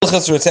The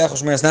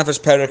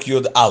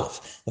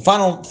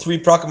final three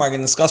prakim are going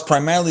to discuss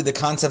primarily the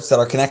concepts that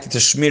are connected to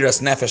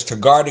shmiras nefesh, to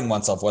guarding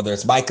oneself, whether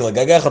it's Michael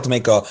Gagecha, to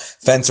make a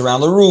fence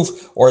around the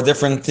roof, or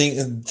different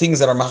things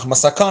that are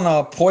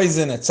machmasakana,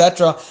 poison,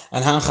 etc.,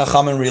 and how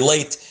chachamim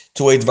relate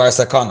to a dvar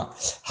sakana.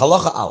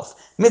 Halacha Aleph.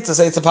 Mitzvah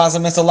say it's a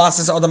positive mitzvah.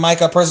 Lasses or the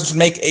Micah, a person should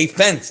make a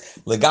fence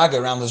legaga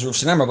around his roof.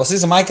 Shenemar, but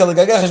since a Micah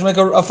legaga should make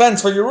a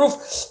fence for your roof.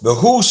 The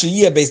who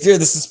sheyia based there.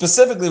 This is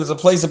specifically was a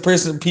place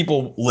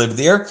people live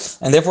there,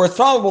 and therefore it's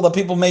probable that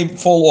people may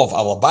fall off.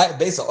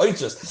 Base of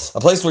oiches, a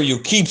place where you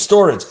keep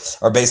storage,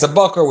 or base of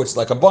bucker, which is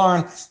like a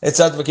barn.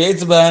 Etc.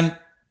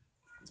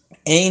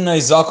 He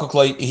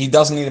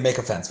doesn't need to make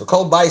a fence. But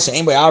called by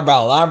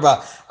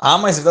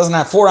Amas, it doesn't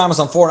have 4 amas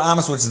on 4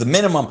 amas, which is the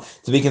minimum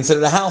to be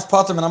considered a house.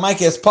 Pater and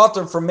Amaike is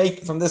pater from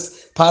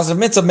this positive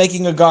mitzvah,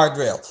 making a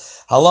guardrail.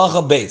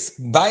 Halacha base.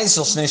 Bais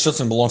shel shnei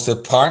shutzim belongs to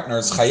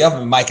partners. Chayav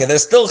b'maike. They're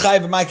still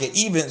chayav b'maike.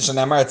 Even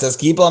shenemar it says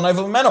kipel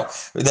anayfel meno,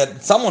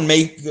 that someone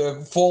may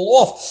fall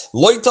off.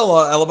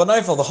 Loitala el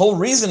b'nayfel. The whole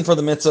reason for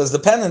the mitzvah is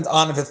dependent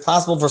on if it's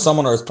possible for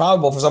someone or it's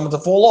probable for someone to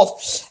fall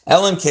off.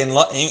 Elim ken.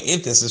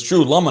 If this is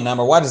true, lama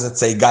namar. Why does it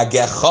say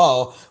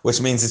gagecha, which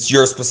means it's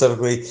yours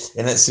specifically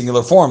in a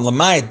singular form?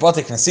 Lamayit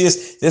batik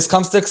knesias. This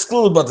comes to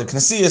exclude batik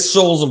knesias,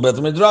 shuls and bet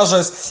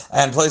midrashas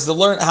and places of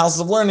houses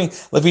of learning.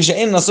 Lefisha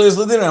in nasoyes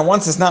ledin. And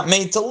once it's not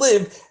made to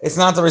live, it's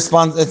not the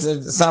response.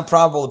 It's not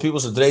probable that people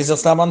should raise a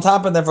stab on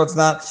top, and therefore it's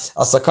not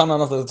a sakana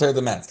enough to deter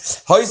the man.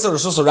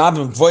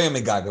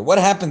 What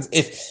happens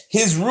if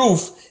his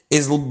roof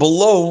is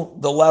below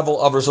the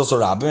level of Rosh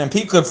Hashanah, and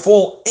people could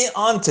fall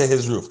onto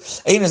his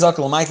roof? He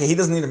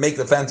doesn't need to make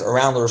the fence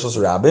around the Rosh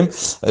Hashanah.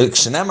 The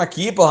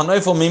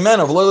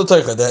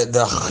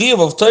chiyuv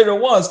of Torah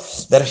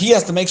was that he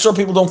has to make sure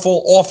people don't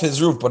fall off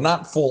his roof, but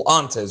not fall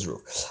onto his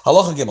roof.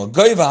 Halacha Gimel.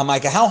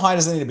 How high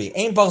does it need to be?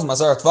 It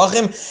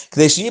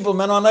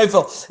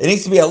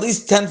needs to be at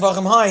least 10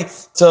 tvachim high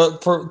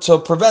to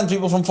prevent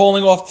people from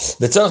falling off.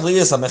 It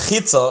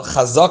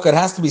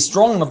has to be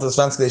strong enough, this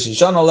fence,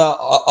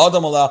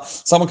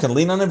 someone can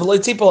lean on it,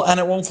 and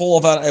it won't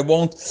fall off. It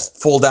won't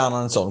fall down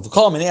on its own.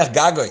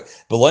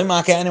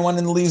 Anyone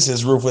that leaves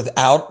his roof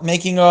without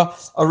making a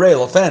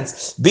rail, a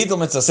fence, Beetle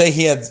mitzvah say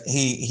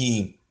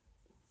he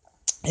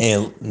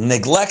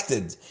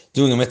neglected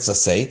doing a mitzvah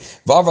say,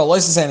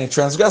 and he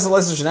transgressed the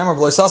license.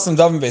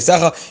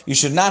 You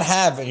should not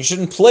have, and you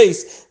shouldn't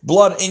place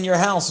blood in your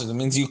house. It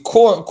means you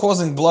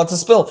causing blood to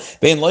spill.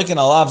 You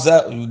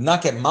would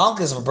not get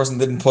malchus if a person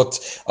didn't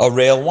put a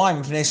rail wine.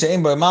 It has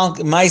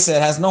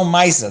no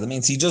maisa. That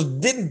means he just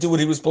didn't do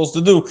what he was supposed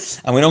to do,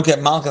 and we don't get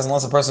malchus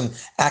unless a person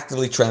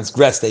actively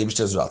transgressed the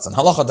Eibishter's Ratzon.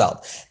 Halacha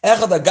dal.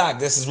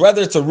 This is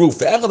whether it's a roof.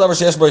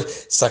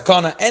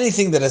 Sakana,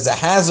 anything that is a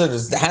hazard,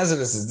 is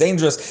hazardous, is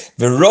dangerous.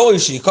 It's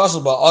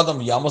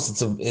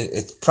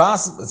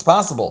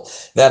possible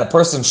that a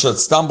person should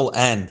stumble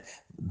and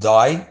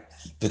die.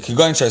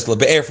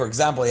 For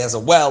example, he has a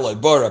well, a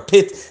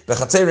pit,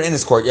 in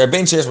his courtyard,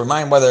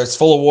 whether it's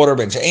full of water,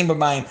 he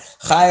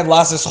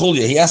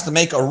has to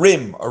make a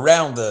rim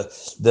around the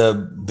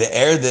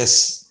be'er,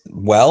 this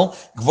well,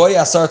 at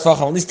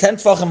least 10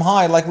 tvachim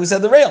high, like we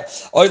said, the rail.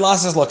 Or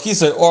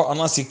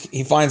unless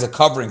he finds a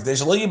covering.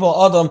 As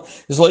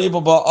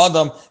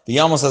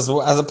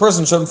a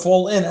person shouldn't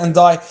fall in and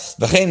die.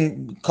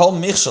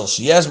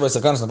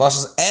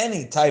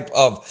 Any type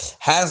of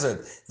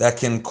hazard that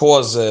can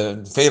cause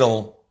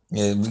fatal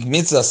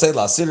mitzvah say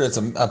lasir, it's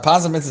a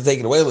positive mitzvah to take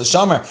it away,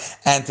 l'shamer,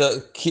 and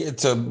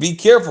to be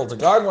careful, to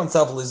guard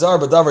oneself, lizar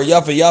b'davar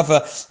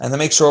yafa, and to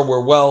make sure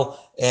we're well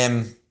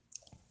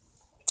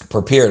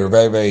prepared, or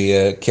very,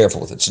 very careful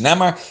with it.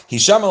 Shnamar,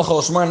 hisham el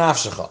chol shmar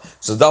nafshecha.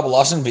 So double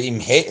lashon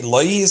v'im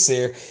lo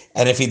yisir,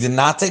 and if he did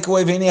not take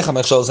away v'inechem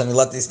echshos, and he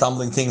let these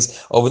tumbling things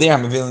over there,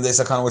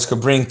 which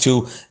could bring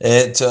to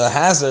a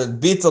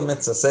hazard, bitul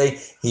mitzvah say,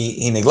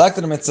 he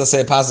neglected a mitzvah say,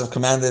 a positive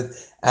commanded,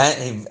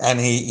 and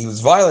he was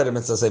violated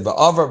mitzvah say,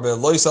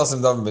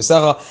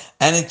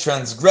 and he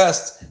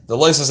transgressed the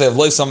loisa say of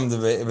loisam.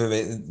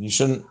 You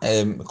shouldn't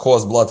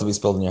cause blood to be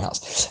spilled in your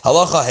house.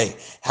 Halacha hey,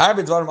 there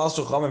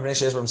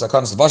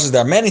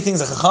are many things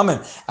that chachamim,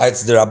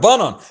 it's the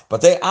rabbanon,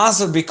 but they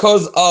asked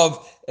because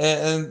of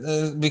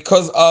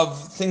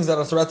things that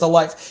are threat to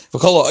life.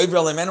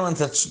 Anyone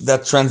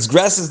that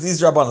transgresses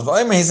these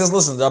rabbanon, he says,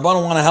 listen, the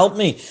rabbanon want to help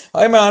me.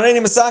 I'm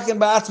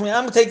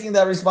taking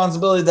that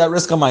responsibility, that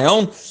risk on my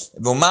own.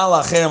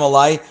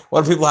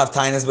 What do people have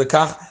tainas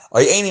bekach?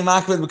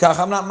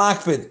 I'm not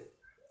makpid.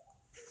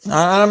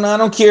 I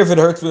don't care if it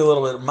hurts me a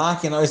little bit.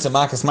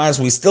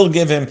 We still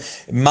give him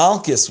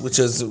malchus, which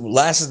is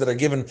lashes that are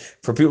given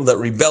for people that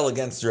rebel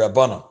against the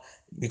rabbanon.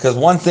 Because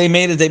once they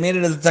made it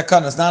as a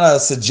takan. It's not a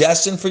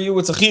suggestion for you,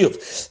 it's a chiyuv.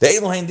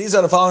 These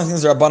are the following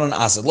things that are rabbanon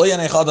asad.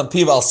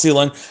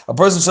 A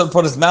person should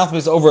put his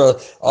mouthpiece over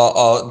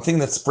a thing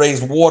that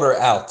sprays water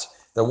out.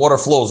 the water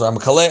flows. Or he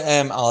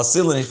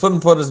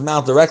couldn't put his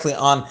mouth directly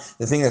on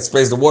the thing that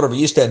sprays the water.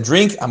 V'yishta and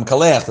drink.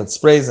 That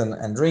sprays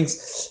and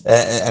drinks,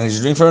 and he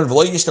should drink from it.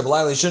 V'lo yishta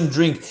b'layla, he shouldn't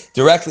drink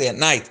directly at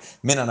night.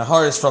 Min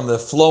anaharis, from the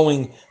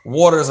flowing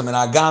waters. Min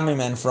agamim,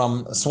 and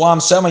from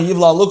swamps. Shema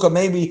yivla luka,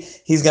 maybe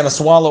he's going to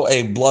swallow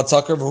a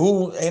bloodsucker.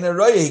 Who ain't a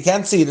roya? He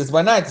can't see it. It's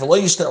by night. V'lo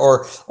yishta,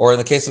 or in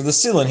the case of the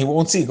silin, he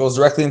won't see. It goes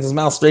directly into his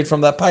mouth, straight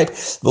from that pipe.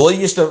 V'lo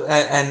yishta,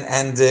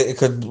 and it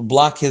could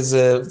block his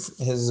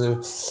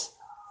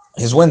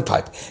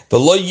windpipe. The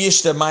lo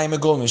yishta mayim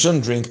egulum, you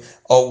shouldn't drink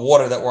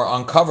water that were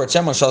uncovered.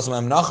 Shema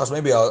shasam nachas,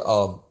 maybe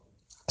a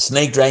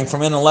snake drank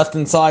from it and left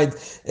inside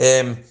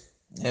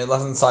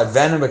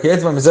venom.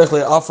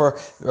 Offer,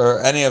 or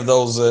any of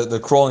those the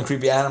crawling,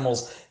 creepy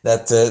animals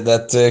that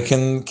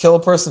can kill a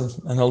person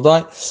and he'll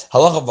die.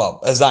 Halacha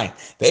vav zayin.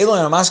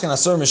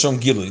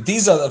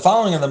 These are the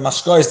following are the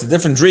mashkos, the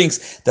different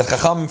drinks that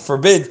Chachamim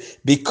forbid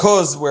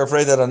because we're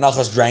afraid that a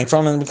nachash drank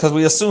from, and because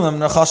we assume that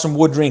nachashim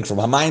would drink from.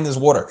 Hamayin is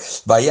water,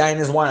 vayayin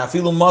is wine.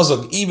 Afilu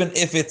mazog, even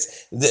if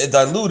it's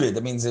diluted,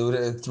 that means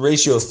the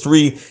ratio is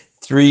three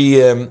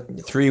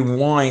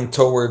wine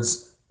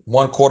towards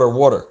 1/4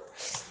 water.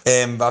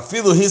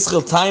 Vafilu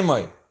hischil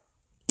taimai.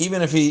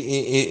 Even if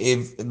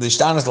the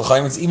shtanis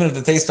l'chaim, even if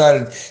the taste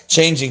started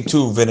changing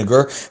to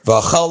vinegar,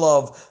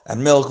 v'chalav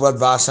and milk,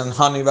 v'dvash and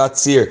honey,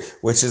 v'tzir,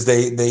 which is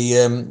they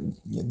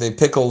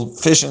pickle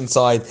fish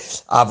inside.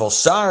 Aval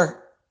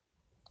shar,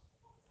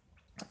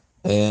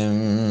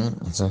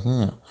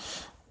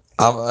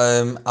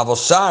 aval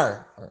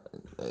shar.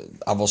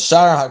 All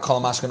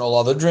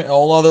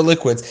other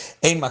liquids.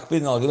 We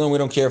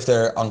don't care if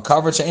they're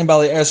uncovered.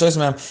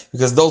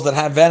 Because those that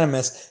have venom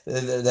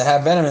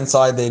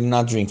inside, they do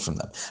not drink from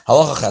them.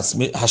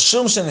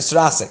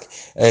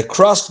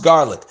 Crushed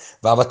garlic,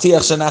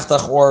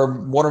 or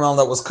watermelon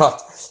that was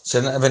cut.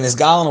 When his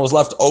gallon was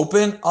left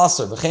open,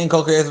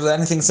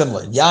 anything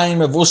similar.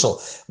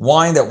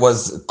 Wine that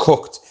was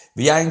cooked.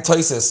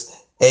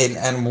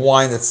 And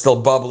wine that's still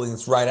bubbling,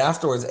 it's right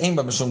afterwards.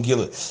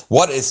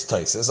 What is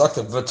taisis?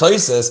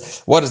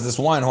 What is this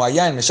wine?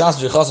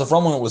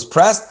 From when it was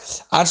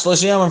pressed,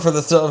 for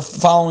the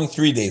following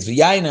 3 days.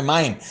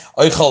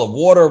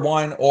 Water,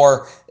 wine,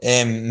 or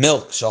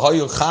milk.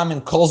 If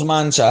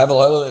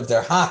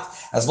they're hot,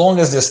 as long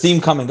as there's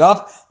steam coming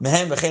up. Or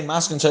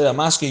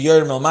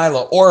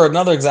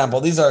another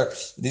example, these are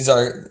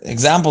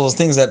examples of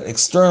things that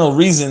external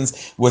reasons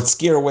would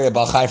scare away a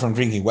balchai from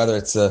drinking, whether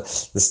it's the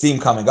steam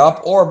coming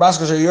up or there's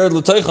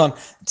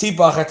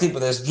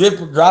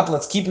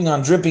droplets keeping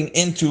on dripping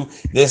into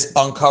this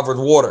uncovered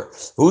water.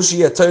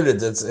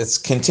 It's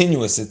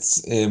continuous,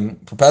 it's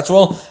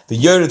perpetual. The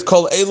yerid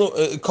kol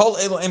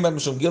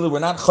elu, we're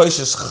not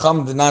choishes.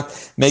 Chacham did not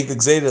make the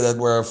gzeda that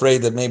we're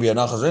afraid that maybe a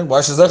nachas drink.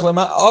 Why should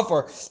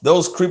offer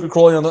those creepy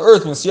crawling on the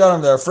earth?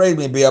 They're afraid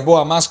maybe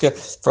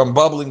from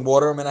bubbling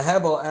water,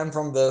 and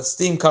from the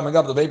steam coming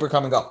up, the vapor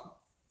coming up.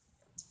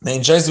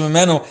 And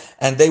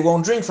they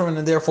won't drink from it,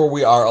 and therefore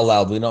we are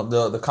allowed. We don't.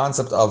 The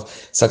concept of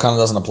sakana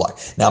doesn't apply.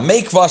 Now,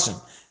 make kvashim.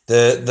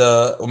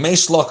 The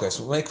meish lokos.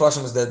 Make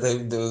kvashim is that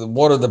the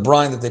water, the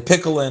brine that they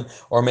pickle in,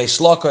 or meish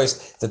lokos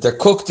that they're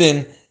cooked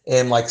in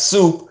like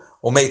soup,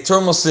 or make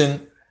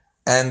turmosin,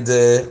 and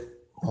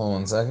hold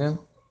on 1 second.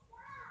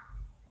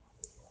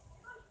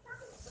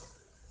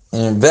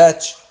 And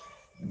vetch.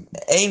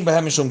 Ain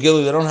b'hem mishum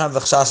gilu, they don't have the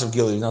chashash of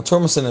gilu. Now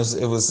turmosin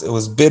it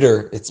was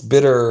bitter. It's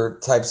bitter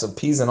types of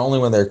peas, and only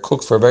when they're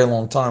cooked for a very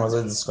long time, as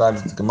I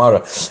described in the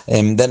Gemara,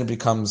 and then it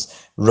becomes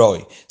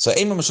roi. So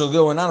ain b'mishum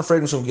gilu, we're not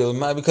afraid of mishum gilu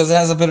because it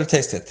has a bitter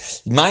taste to it.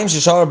 Ma'im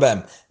sheshar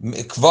b'hem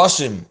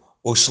kvashim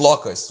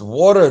ushlokos,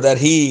 water that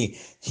he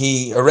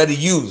already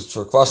used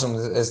for kvashim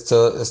is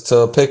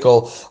to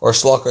pickle, or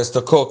shlokos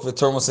to cook with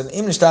turmosin.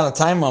 Im nishtana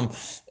taimam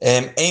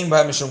ain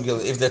b'hem mishum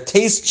gilu. If the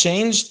taste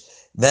changed,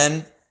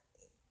 then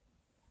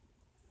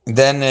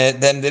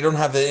they don't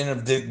have the inner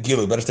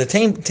gilu. But if the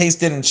taste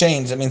didn't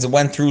change, that means it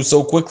went through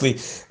so quickly,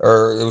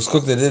 or it was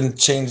cooked that it didn't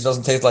change,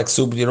 doesn't taste like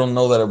soup. You don't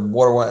know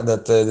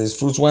that these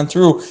fruits went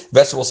through,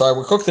 vegetables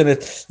were cooked in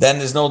it. Then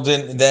there's no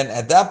din. Then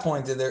at that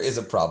point there is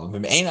a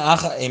problem. If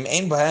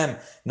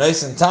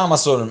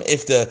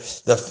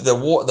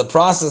the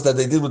process that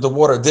they did with the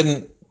water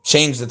didn't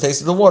change the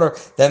taste of the water,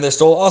 then they're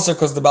still also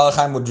because the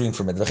balachim would drink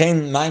from it.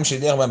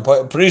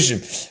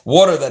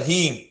 Water that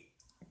he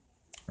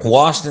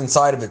washed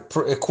inside of it,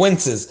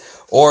 quinces,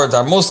 or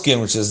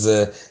darmuskin, which is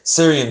the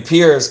Syrian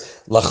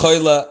pears,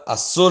 lachoila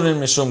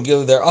asurin mishum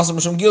gilu. They're also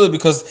mishum gilu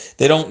because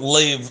they don't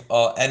leave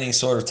any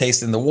sort of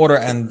taste in the water,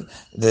 and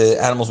the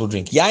animals will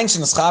drink. Yain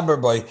shenischaber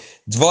by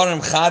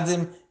dvarim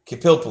chadim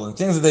kipilpul, and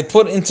things that they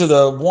put into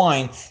the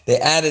wine, they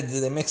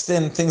mixed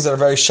in things that are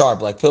very sharp,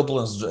 like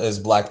pilpul is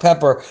black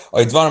pepper,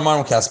 or dvarim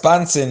marum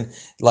kaspansin,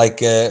 like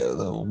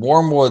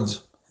wormwood.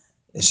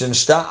 Until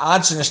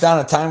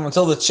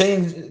the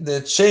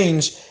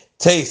change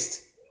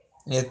taste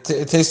It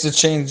tastes to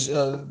change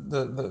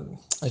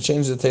I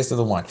changed the taste of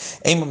the wine.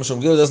 Aim Mishum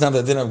Gilui doesn't have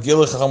the din of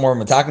Gilui Chacham or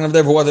Metakin of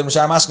there. For what the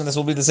Mishar Maskin, this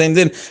will be the same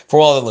din for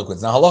all the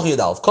liquids. Now Halach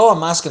Yadal, Kol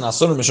Maskin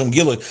Asur Mishum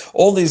Gilui.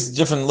 All these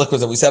different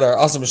liquids that we said are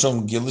Asur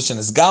Mishum Gilui and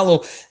is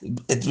Galo.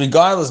 It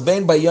regardless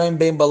Bain by Yom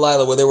Bain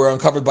Balayla, where they were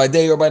uncovered by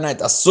day or by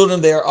night.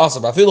 Asurim they are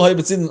Asur. I feel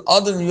Haybetzin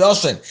Adon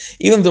Yashin.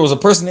 Even if there was a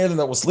person near them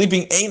that was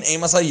sleeping, Ain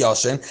Amasai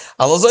Yashin.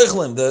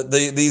 Alazoichlin.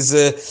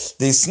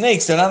 These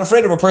snakes, they're not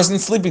afraid of a person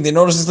sleeping. They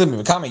notice he's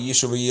sleeping. How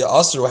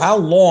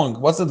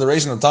long? What's the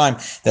duration of time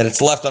that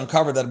it's left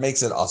uncovered that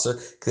makes it aser?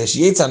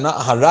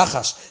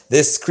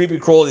 This creepy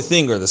crawly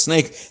thing or the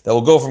snake that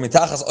will go from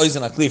mitachas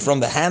oizen akli, from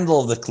the handle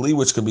of the kli,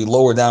 which could be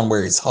lower down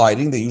where he's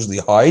hiding. They usually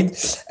hide,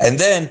 and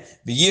then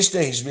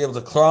v'yishte, he should be able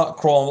to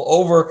crawl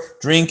over,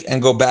 drink,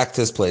 and go back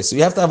to his place. So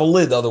you have to have a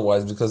lid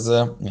otherwise, because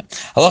halacha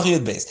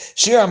yud beis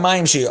shir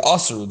amayim shir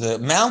asru, the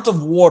amount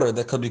of water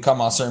that could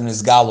become aser in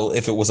his galu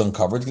if it was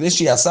uncovered. It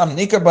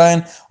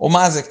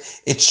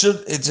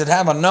should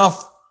have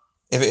enough.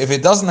 If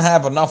it doesn't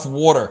have enough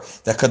water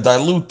that could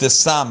dilute the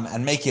sam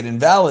and make it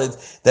invalid,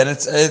 then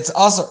it's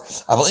aser.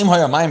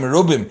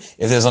 If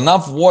there's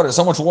enough water,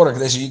 so much water,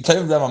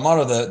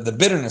 the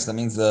bitterness, that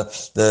means the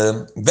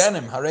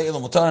venom,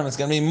 it's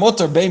going to be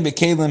mutter bein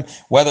bekalim,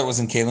 whether it was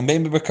in kalim,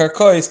 bein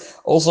bekarkois,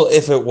 also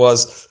if it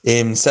was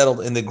settled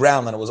in the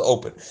ground and it was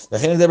open.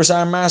 That's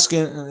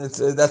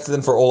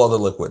then for all other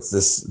liquids.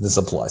 This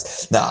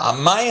applies. Now,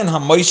 amayin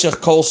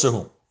hamoishech kol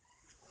shehu.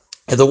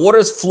 If the water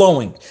is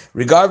flowing,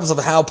 regardless of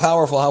how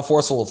powerful, how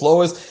forceful the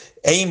flow is,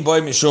 ein boy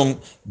mishum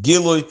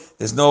gilui,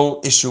 there's no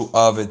issue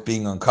of it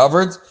being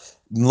uncovered.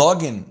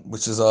 Login,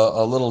 which is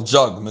a little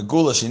jug,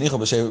 megula shenicha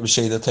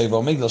b'sheda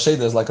teva migdal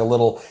sheda, is like a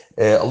little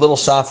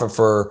shafa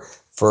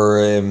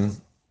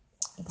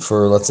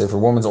for let's say for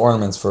women's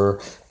ornaments, for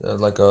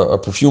like a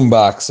perfume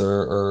box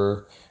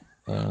or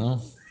I don't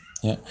know.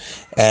 Yeah,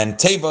 and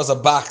teva is a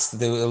box that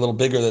they were a little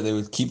bigger that they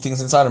would keep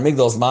things inside. Or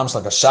migdal is mamish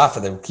like a shafa,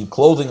 they would keep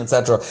clothing,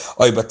 etc.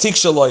 Or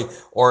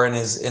in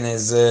his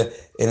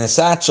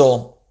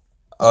satchel,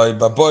 or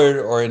in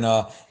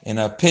a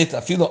pit.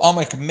 I feel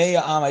amak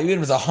meya ama, even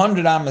if it's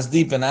 100 amas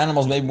deep, and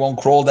animals maybe won't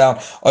crawl down.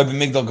 Or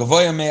migdal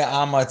gavoya meya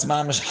ama, it's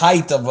mamish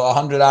height of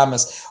 100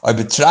 amas. Or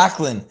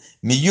betraklin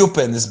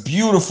miyupen, this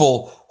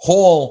beautiful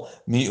hall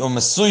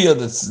masuya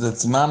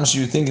that's mamish,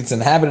 you think it's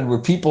inhabited where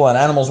people and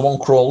animals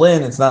won't crawl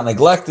in, it's not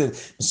neglected.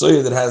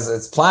 Masuya that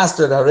it's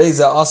plastered,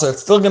 hareza aser,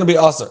 it's still going to be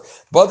aser.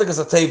 But because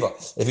a teva,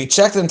 if you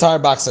check the entire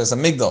box, there's a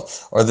migdal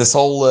or this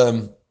whole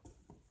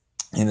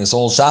in this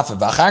whole shafa,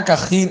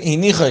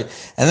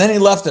 and then he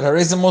left it,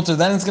 hareza mutter,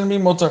 then it's going to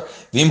be mutter.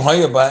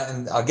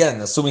 And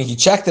again, assuming he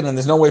checked it and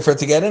there's no way for it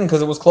to get in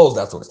because it was closed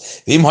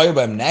afterwards.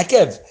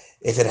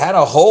 If it had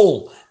a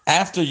hole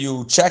after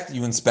you checked,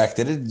 you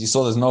inspected it, you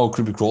saw there's no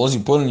creepy crawlers,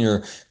 you put in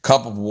your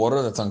cup of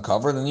water that's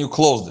uncovered and you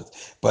closed it.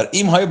 But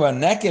if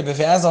it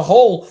has a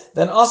hole,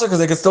 then also because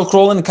they can still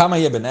crawl in. How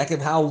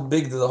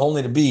big does the hole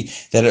need to be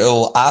that it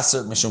will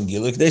aser mishum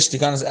gilik?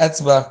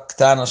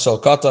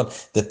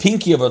 The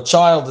pinky of a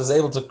child is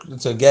able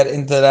to get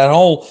into that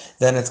hole,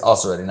 then it's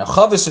aser already. Now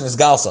chavishin is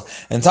galsa,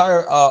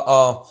 entire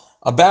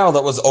a barrel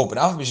that was open,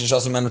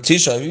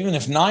 even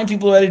if 9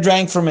 people already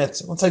drank from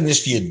it, what's like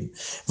nish yidden?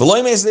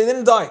 They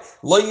didn't die.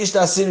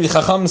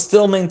 Chacham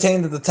still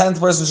maintained that the 10th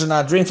person should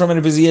not drink from it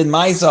if he's yid.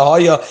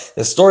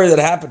 The story that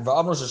happened, the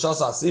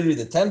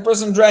 10th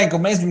person drank,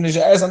 because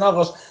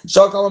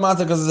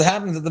it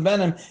happens that the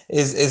venom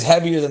is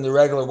heavier than the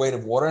regular weight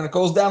of water, and it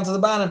goes down to the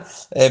banim.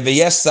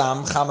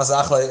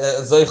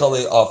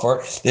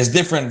 There's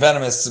different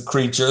venomous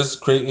creatures,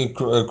 creepy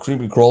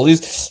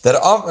crawlies that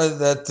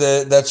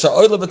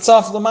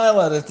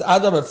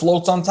it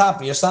floats on top.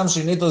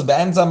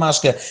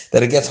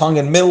 That it gets hung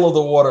in the middle of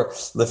the water.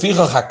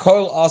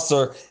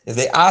 If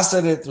they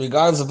aser it,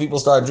 regardless if people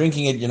start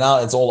drinking it,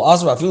 it's all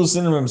aser.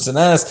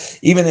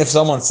 Even if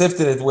someone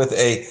sifted it with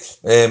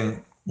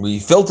we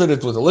filtered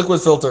it with a liquid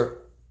filter.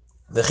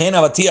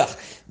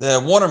 The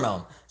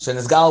watermelon. So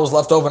his gal was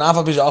left open.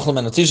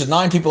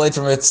 9 people ate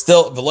from it.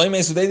 Still,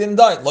 they didn't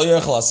die.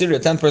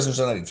 10th person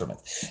should not eat from it.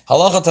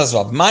 Halacha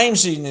tazvav.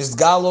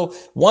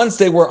 Once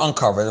they were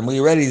uncovered and we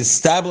already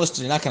established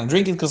you're not going to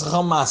drink it because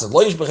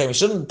you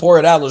shouldn't pour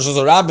it out.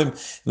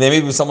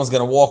 Maybe someone's going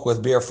to walk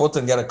with barefoot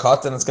and get a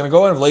cut and it's going to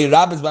go in.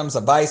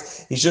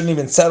 He shouldn't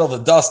even settle the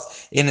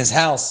dust in his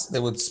house. They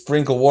would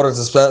sprinkle water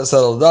to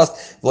settle the dust.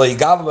 He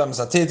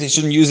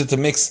shouldn't use it to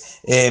mix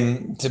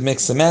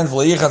cement.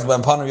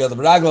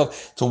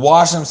 To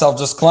wash himself,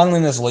 just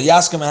cleanliness. He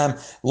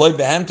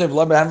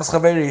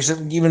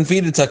shouldn't even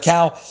feed it to a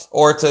cow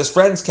or to his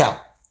friend's cow,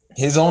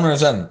 his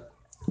owner's end.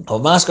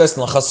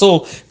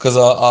 Because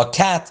a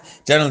cat,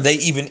 generally, they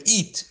even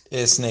eat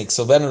snakes,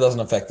 so venom doesn't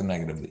affect them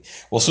negatively.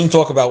 We'll soon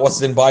talk about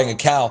what's in buying a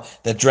cow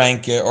that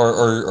drank,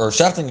 or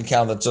shafting a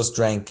cow that just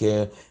drank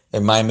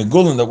mayim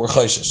megulim that were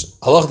choishes.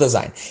 Halach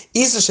design.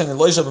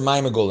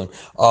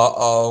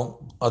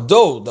 A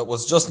dough that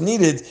was just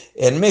kneaded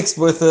and mixed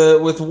with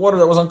water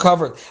that was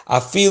uncovered.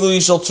 Afilu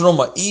yishal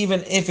truma,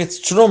 even if it's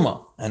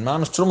truma and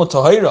mamish truma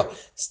tahira,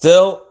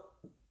 still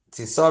it's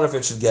tisarif,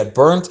 it should get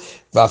burnt.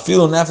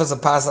 Vafilu nefes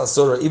apas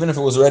asura, even if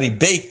it was already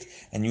baked,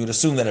 and you would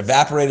assume that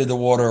evaporated the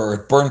water or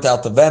it burnt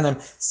out the venom,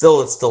 it's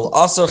still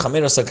asur.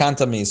 Chamira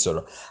sakanta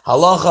miisura.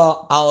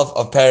 Halacha aleph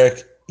of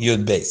Perek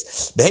Yud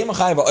Beis. Behema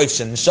chaya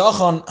ba'oifshin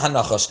nishachan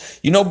hanachash.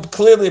 You know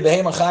clearly a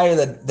behema chaya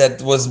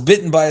that was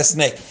bitten by a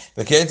snake.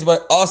 It's by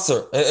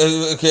asur.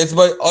 It's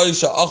by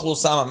oisha achlu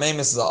sama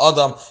memes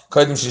adam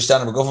kodim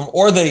shishtan begufim.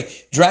 Or they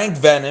drank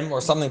venom or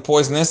something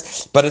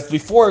poisonous, but it's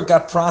before it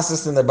got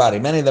processed in their body.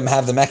 Many of them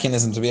have the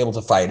mechanism to be able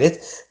to fight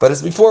it, but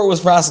it's before it was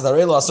processed.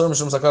 Arelu asur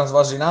mishum sakanas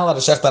vash. You're not allowed to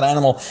shech that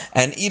animal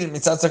and eat it.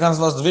 Mitzat sakanas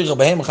vash dvicha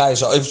behema chaya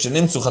sha'oifshin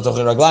nimtzu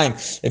chatochi raglayim.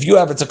 If you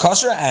have, it's a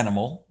kosher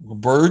animal, a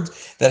bird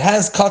that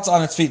has cuts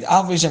on its feet. It's not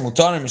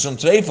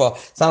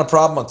a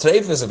problem with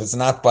treifas if it's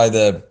not by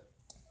the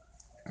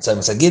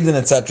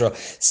etc.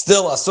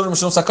 Still, so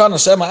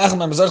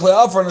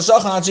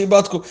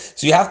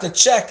you have to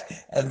check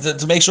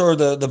to make sure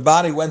the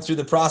body went through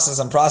the process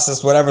and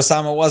processed whatever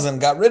sama was and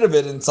got rid of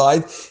it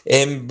inside.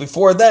 And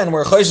before then,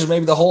 where choishes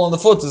maybe the hole in the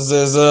foot is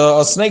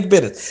a snake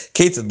bit it.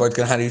 But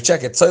how do you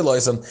check it?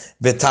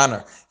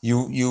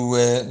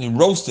 You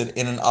roast it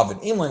in an oven.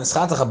 If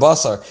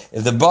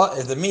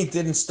the meat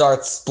didn't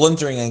start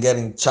splintering and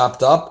getting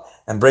chopped up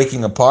and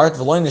breaking apart,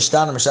 and it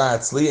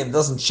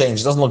doesn't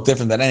change, it doesn't look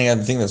different than any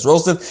other thing that's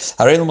roasted, in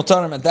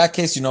that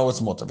case you know it's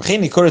mutar.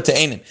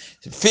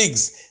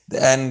 Figs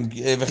and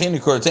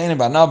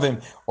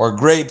or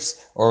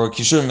grapes or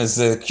kishum is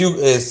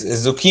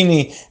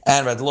zucchini,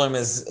 and radloim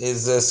is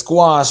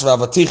squash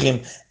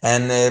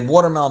and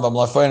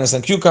watermelon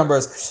and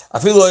cucumbers.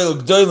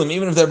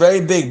 Even if they're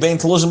very big,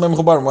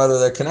 whether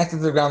they're connected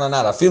to the ground or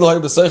not.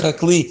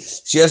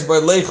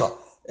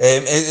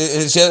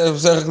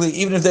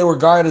 Even if they were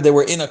guarded, they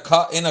were in a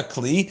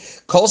kli.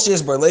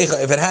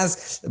 If it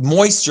has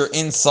moisture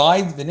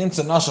inside,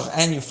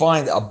 and you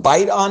find a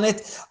bite on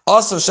it,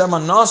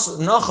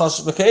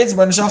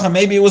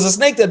 maybe it was a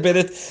snake that bit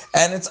it,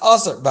 and it's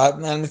asur,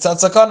 and it's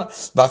sakana.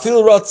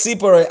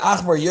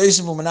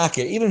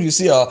 Even if you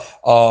see a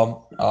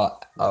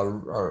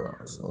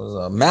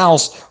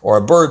mouse or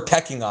a bird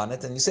pecking on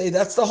it, and you say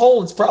that's the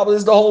hole, it's probably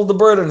the hole of the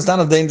bird, and it's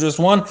not a dangerous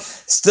one.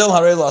 Still,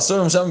 it's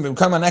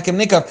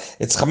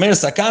chamir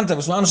sakanta.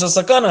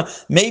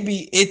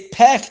 Maybe it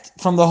pecked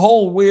from the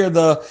hole where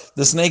the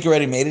snake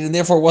already made it, and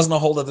therefore it wasn't a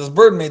hole that this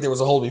bird made. There was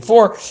a hole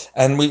before,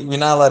 and we're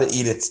not allowed to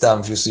eat it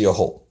down if you see a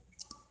hole.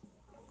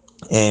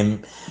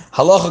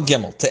 Halacha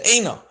gimel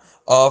te'ena,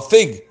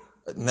 fig,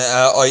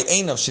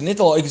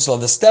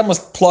 the stem was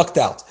plucked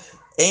out.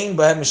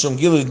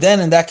 Then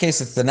in that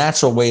case it's the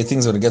natural way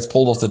things when it gets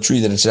pulled off the tree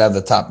that it should have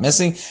the top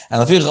missing.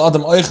 And a person allowed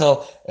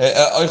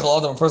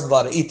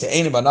to eat to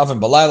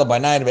by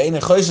night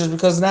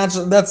because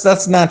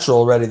that's natural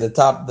already. The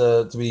top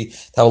to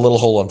have a little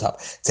hole on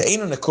top.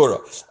 Te'ena nekura,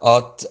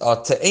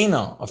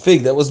 a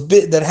fig that was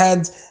that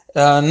had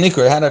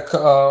nikur, had a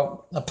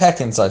peck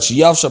inside. She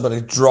yavsha, but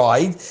it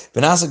dried.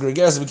 Benasa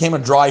gregaris, it became a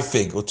dry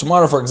fig. Or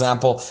tomorrow, for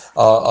example,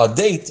 a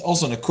date,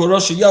 also nekura,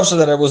 she yavsha,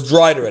 that it was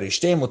dried already.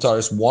 Shtei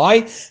mutaris.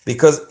 Why?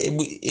 Because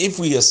if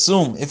we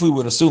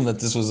would assume that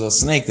this was a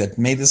snake that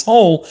made this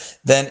hole,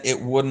 then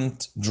it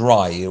wouldn't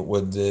dry. It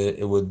would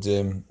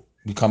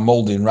become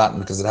moldy and rotten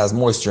because it has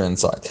moisture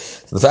inside.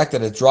 So the fact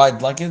that it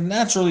dried like it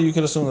naturally, you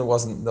could assume that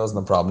wasn't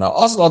a problem. Now,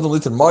 also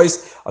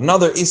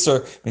another iser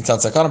mitzat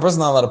sakana, a person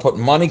not allowed to put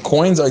money,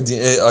 coins, or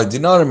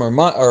dinarim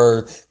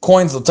or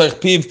coins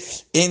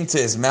into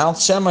his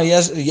mouth. Shema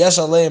yesh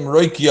aleim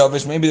roik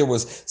yavish. Maybe there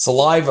was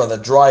saliva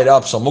that dried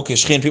up. So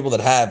mukishchin, people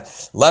that have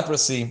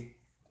leprosy,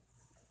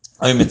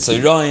 or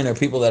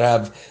people that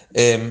have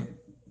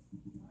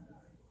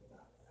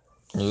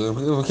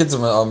kids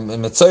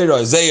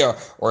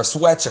or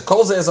sweat,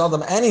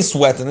 any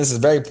sweat, and this is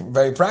very,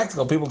 very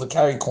practical. People to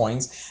carry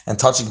coins and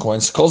touching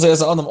coins.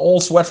 All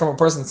sweat from a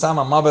person.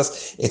 Sama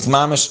mabas, it's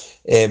mamish,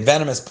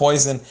 venomous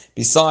poison.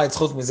 Besides,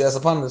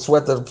 the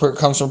sweat that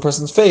comes from a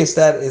person's face,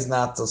 that is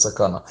not the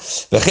sakana.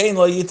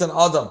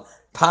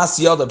 Pas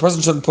yada. The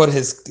person shouldn't put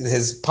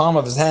his palm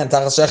of his hand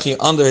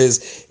under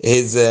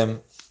his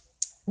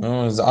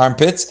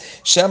armpits.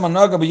 Shema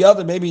naga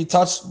b'yada, maybe he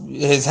touched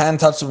his hand,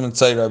 touched him in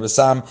tzayra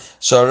b'sam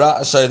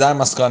shaydai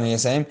maskani,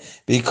 same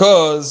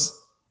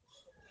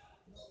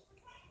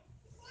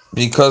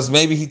because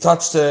maybe he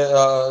touched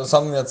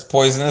something that's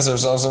poisonous or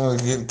something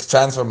that can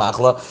transfer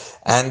machla,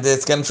 and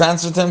it's going to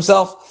transfer to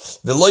himself.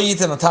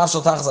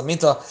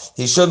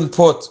 He shouldn't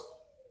put.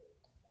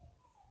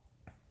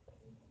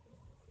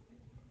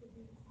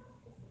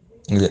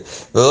 They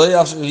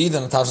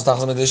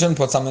shouldn't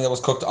put something that was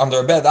cooked under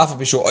a bed.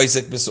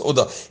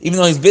 Even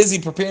though he's busy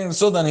preparing the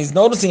suda and he's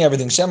noticing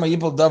everything,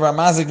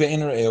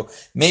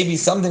 maybe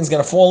something's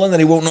going to fall in that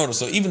he won't notice.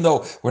 So even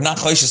though we're not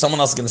choishes, someone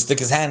else is going to stick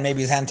his hand,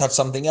 maybe his hand touched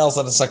something else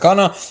at a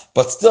sakana,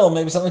 but still,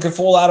 maybe something could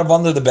fall out of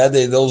under the bed.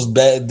 Those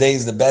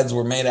days, the beds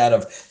were made out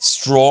of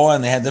straw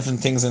and they had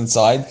different things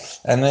inside,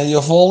 and then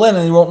you'll fall in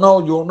and you won't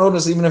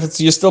notice, even if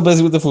you're still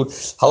busy with the food.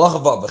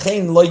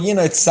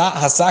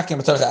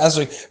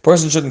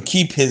 Person shouldn't keep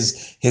keep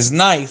his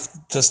knife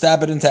to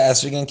stab it into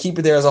esrog and keep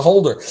it there as a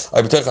holder.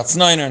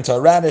 Into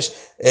a radish.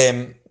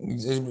 Maybe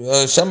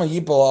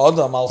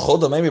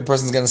a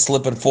person's going to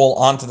slip and fall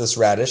onto this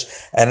radish,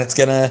 and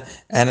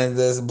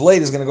the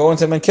blade is going to go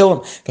into him and kill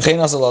him.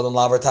 And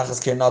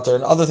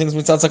other things,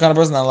 mitzvah kind of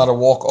person not allowed to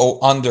walk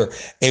under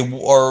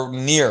or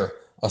near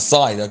a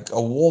side,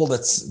 a wall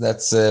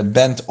that's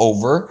bent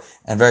over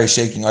and very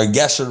shaking, or a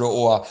gesher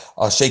or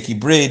a shaky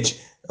bridge,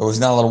 or he's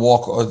not allowed to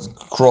walk or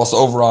cross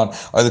over on,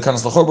 or the kind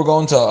of slachor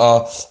going to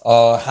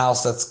a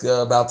house that's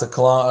about to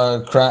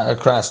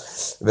crash.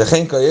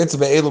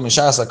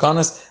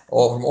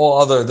 Or from all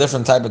other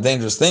different type of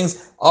dangerous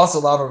things. Also,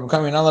 you're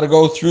not allowed to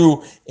go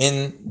through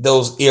in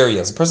those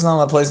areas. A person is not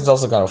allowed to place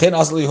himself. A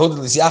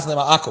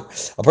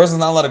person is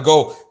not allowed to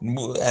go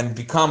and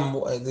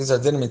become. These are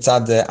din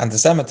mitzad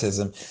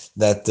anti-Semitism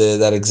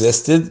that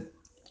existed.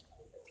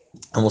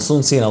 And we'll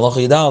soon see in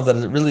Halacha Yidal that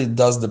it really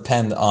does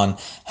depend on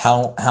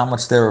how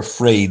much they're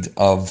afraid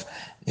of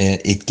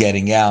it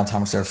getting out, how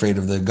much they're afraid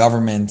of the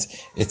government,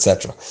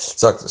 etc.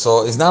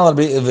 So it's not allowed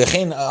to be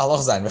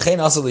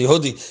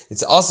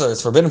it's also,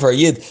 it's forbidden for a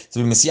yid to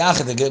be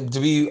misyachet, to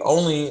be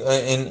only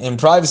in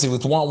privacy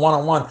with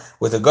one-on-one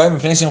with a guy.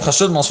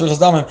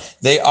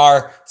 They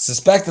are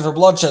suspected for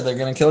bloodshed. They're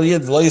going to kill a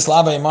yid. You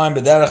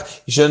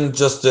shouldn't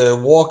just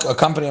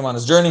accompany him on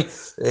his journey.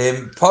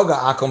 If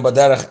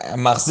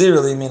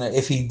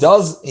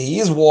he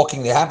is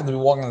walking, they happen to be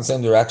walking in the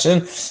same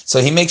direction,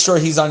 so he makes sure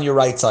he's on your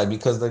right side,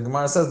 because the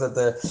Gemara says that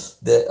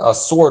a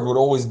sword would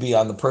always be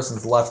on the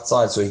person's left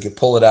side, so he could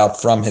pull it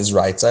out from his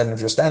right side. And if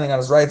you're standing on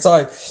his right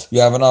side, you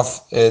have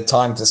enough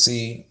time to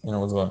see,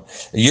 what's going on.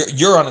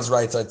 You're on his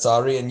right side,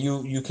 sorry, and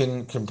you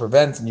can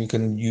prevent, and you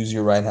can use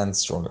your right hand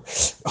stronger.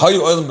 How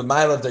you oil them,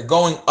 if they're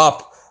going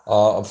up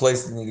a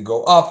place they need to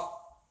go up.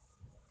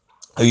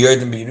 You should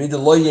never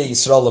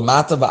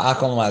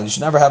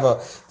have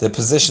the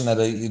position that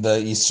the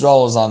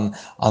Yisrael is on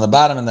the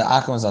bottom and the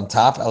Akum is on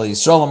top.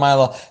 Always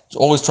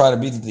try to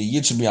be that the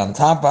Yid should be on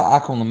top. He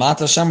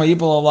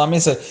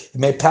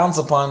may pounce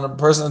upon the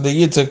person, the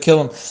Yid, to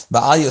kill him.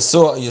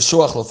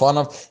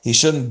 He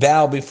shouldn't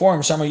bow before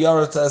him.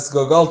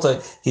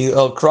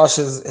 He'll crush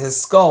his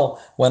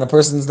skull when a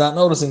person is not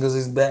noticing because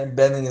he's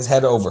bending his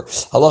head over. He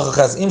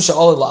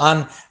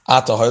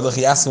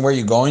asks him, where are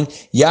you going?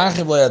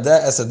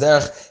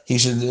 He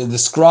should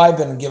describe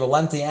and give a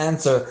lengthy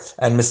answer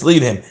and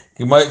mislead him. As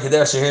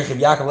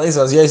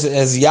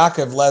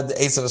Yaakov led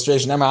Esav astray,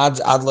 he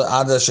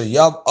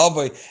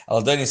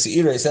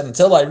said,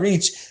 until I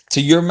reach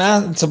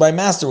to my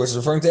master, which is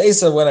referring to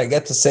Esav, when I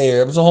get to say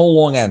it was a whole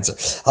long answer.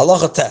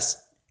 Halacha test.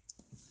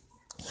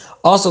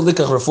 Also,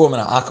 likach refuah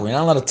min ha'akum. You're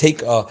not allowed to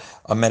take a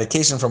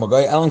medication from a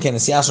guy.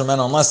 Unless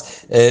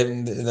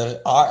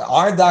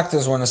our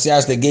doctors were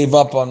nasiyash, they gave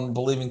up on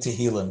believing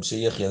tehillim.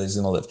 Sheyichya, he's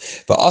going to live.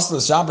 But also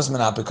the Shabbos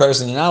min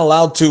ha'apikoros, and you're not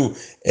allowed to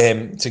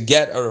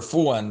get a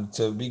refuah and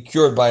to be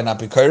cured by an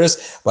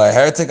apikoros, by a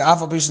heretic.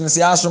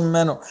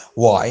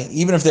 Why?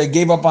 Even if they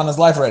gave up on his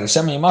life already,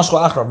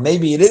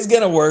 maybe it is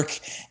going to work,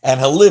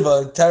 and he'll live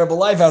a terrible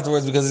life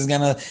afterwards because he's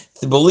going to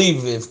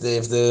believe if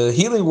the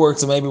healing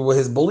works, and maybe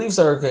his beliefs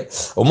are okay.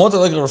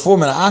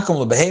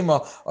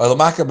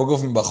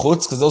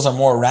 Because those are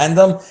more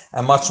random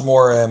and much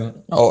more over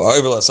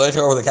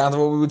the counter,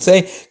 what we would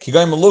say.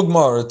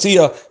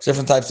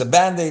 Different types of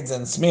band-aids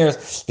and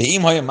smears.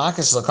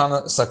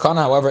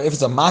 However, if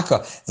it's a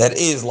makkah that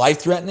is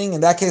life-threatening,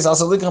 in that case,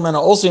 also you're not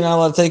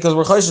allowed to take,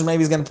 because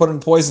maybe he's going to put in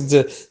poison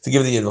to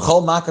give the yid.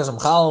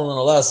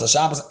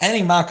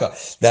 Any makkah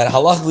that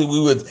halachically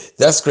we would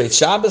desecrate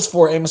Shabbos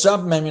for, you're not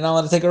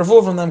allowed to take a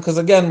refuah from them, because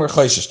again, we're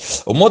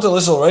choishish.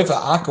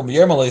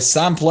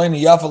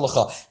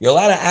 You're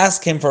allowed to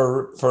ask him for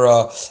a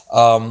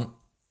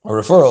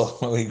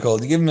referral, what we call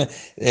it. You give him a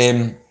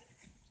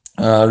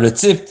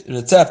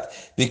recept,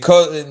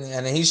 because,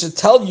 and he should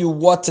tell you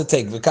what to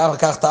take. But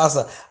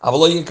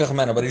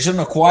he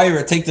shouldn't acquire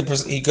it. He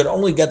could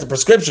only get the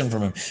prescription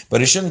from him,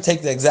 but he shouldn't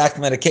take the exact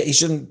medication. He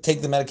shouldn't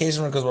take the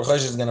medication because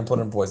Rosh is going to put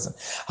in poison.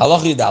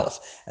 Halacha Yudalef,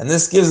 and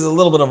this gives a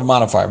little bit of a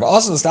modifier. But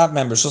also the staff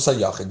member Rosh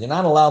Hashayachid, you're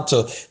not allowed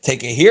to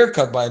take a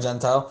haircut by a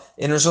Gentile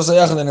in Rosh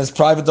Hashayachid in his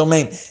private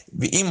domain.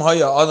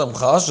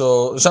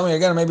 So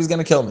again, maybe he's going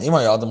to kill him. If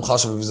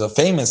he's a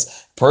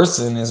famous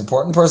person, is an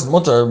important person,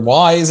 mutter.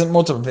 Why is it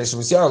mutter? He's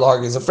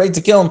afraid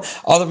to kill him.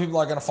 Other people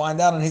are going to find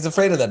out, and he's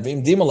afraid of that.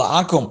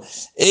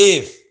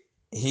 If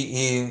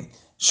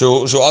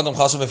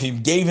if he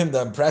gave him the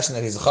impression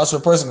that he's a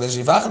chashuv person,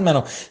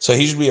 so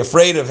he should be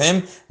afraid of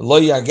him,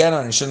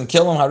 and he shouldn't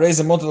kill him,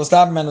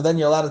 then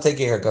you're allowed to take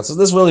a haircut. So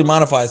this really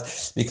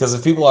modifies, because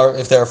if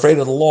they're afraid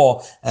of the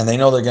law and they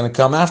know they're going to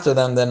come after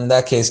them, then in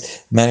that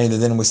case, many of the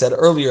din we said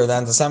earlier, the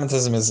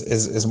anti-Semitism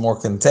is more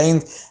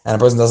contained, and a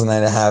person doesn't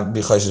need to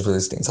be chashuv for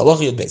these things.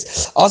 Also, you're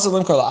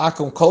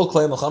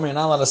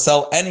not allowed to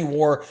sell any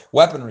war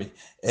weaponry.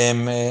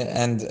 and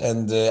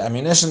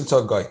ammunition to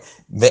a guy.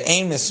 The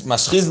aim is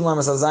mashchizin lam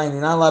esazayin.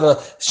 You're not allowed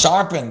to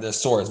sharpen the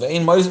swords. The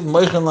aim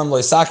moichin lam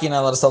loisaki. You're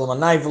not allowed to sell them a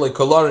knife like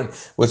kolorin,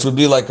 which would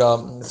be like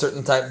a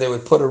certain type they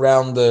would put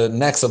around the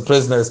necks of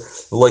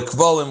prisoners, like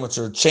kvolim, which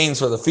are chains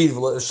for the feet.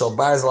 Shal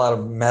barzel out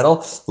of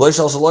metal.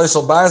 Loishal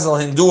shal barzel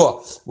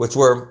hindua, which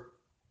were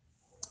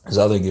there's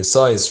other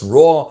gesais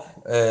raw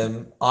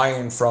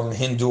iron from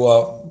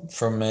Hindua,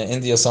 from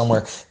India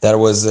somewhere, that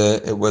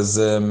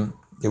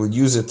they would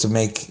use it to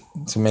make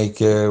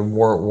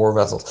war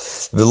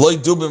vessels. The loy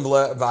dubim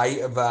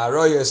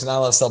va'aroyos, and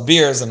Allah sell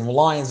beers and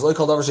wines. Loy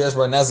kol davar sheyesh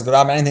bo nezek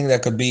rab, anything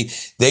that could be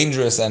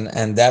dangerous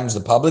and damage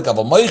the public.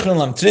 Aval moichin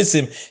lam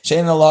tritzim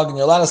shein alog, and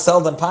you're allowed to sell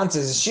them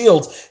panties,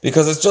 shields,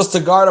 because it's just to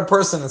guard a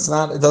person. It's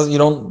not. It doesn't. You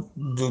don't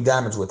do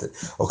damage with it.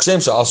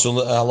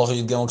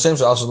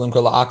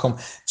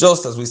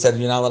 Just as we said,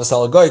 you're not allowed to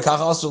sell a goy. Kach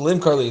also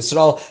limkar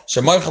liYisrael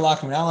shemoich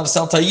lakum. You're not allowed to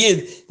sell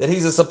tayyid, that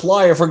he's a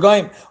supplier for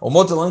goyim.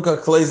 Omotel limkar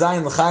klei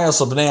zayin.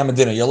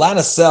 You're allowed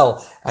to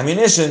sell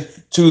ammunition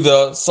to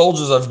the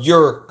soldiers of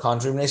your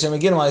country,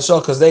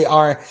 because they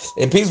are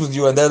in peace with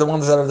you and they're the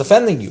ones that are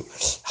defending you.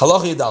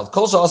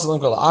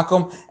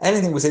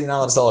 Anything we say you're not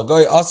allowed to sell a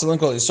goy,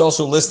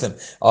 also list him.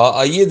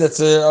 A yid that's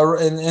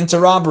into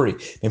robbery.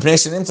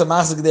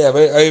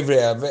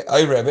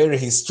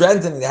 He's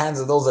strengthening the hands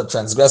of those that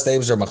transgress the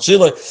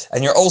Eibush,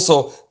 and you're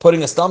also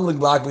putting a stumbling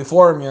block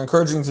before him. You're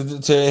encouraging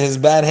to his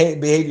bad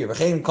behavior.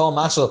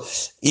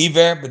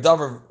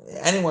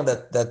 Anyone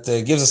that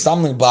gives a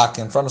stumbling block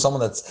in front of someone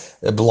that's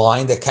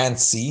blind, that can't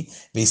see,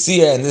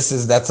 and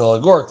that's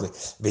allegorically.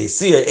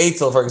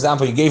 Eitzel, for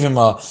example, you gave him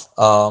a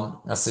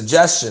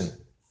suggestion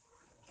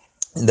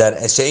that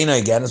sheina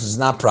again, this is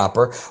not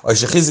proper, or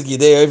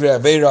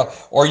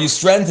you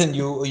strengthen,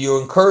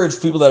 you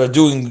encourage people that are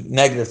doing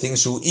negative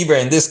things.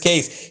 In this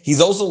case, he's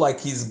also like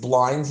he's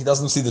blind, he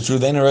doesn't see the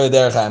truth.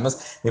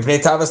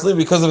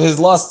 Because of his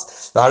lust.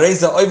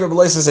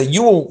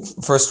 You,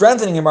 for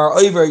strengthening him, are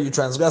over, you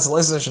transgress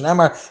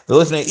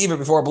the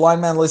before a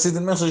blind man, you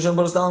shouldn't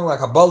put a stone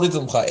like and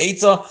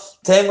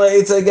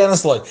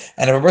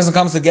if a person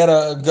comes to get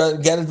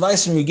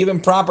advice from you, give him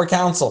proper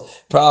counsel,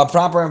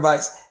 proper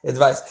advice.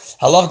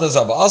 Halach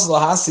dozav asla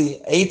hasi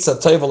eitza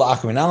toivel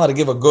achim. You're not allowed to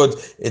give a good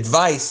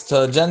advice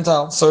to a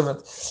Gentile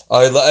servant.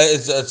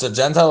 It's a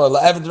Gentile or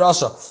la'eved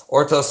rasha,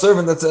 or to a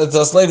servant that's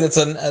a slave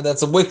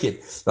that's a wicked.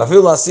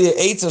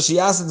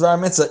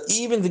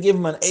 Even to give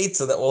him an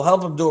eitzah that will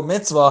help him do a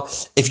mitzvah,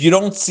 if you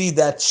don't see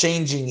that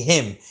changing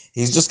him,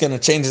 he's just going to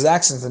change his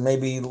actions and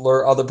maybe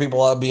lure other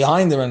people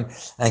behind him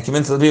and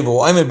convince the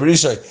people. And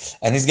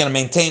he's going to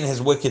maintain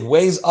his wicked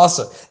ways.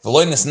 Also,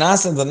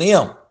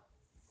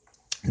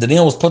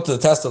 Daniel was put to the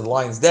test of the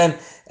lion's den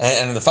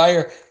and in the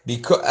fire.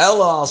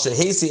 Because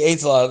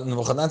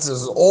Nebuchadnezzar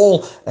is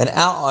all an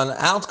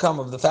outcome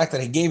of the fact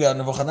that he gave out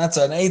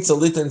Nebuchadnezzar an eitzah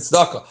lita and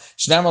tzedakah.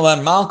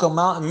 Shnemerlan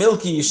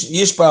milki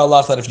yishbar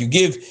Allah, that if you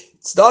give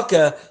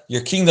tzedakah,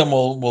 your kingdom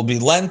will be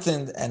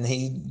lengthened. And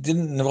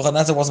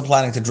Nebuchadnezzar wasn't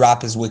planning to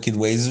drop his wicked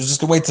ways. It was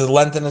just a way to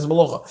lengthen his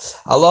malacha.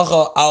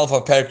 Halacha alpha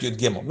perek yud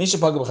gimel.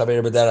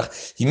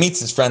 He meets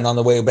his friend on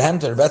the way. And his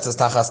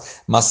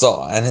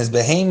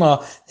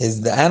behema,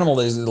 the animal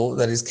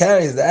that he's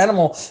carrying, the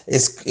animal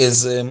is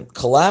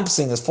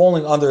collapsing, is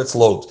falling under its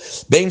load.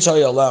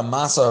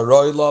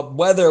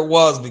 Whether it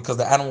was because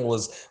the animal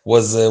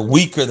was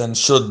weaker than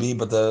should be,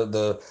 but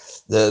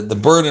the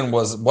burden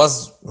was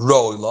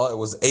roila, it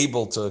was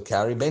able to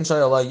carry.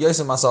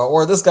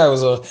 Or this guy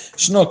was a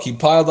shnuk, he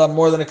piled up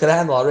more than it could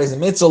handle.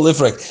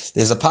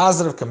 There's a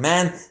positive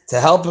command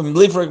to help him,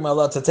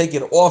 to take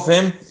it off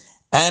him.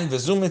 And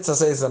v'zu mitzvah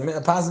says a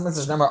positive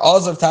mitzvah number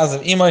also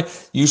tazav imay,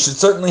 you should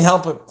certainly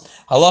help him.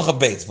 Halacha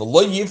beis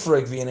v'lo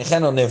yifrek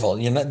v'yenicheno nivel.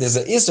 There's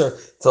an iser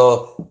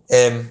to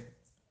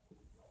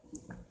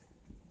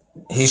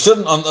he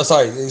shouldn't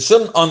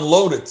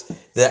unload it,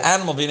 the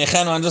animal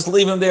v'yenicheno, and just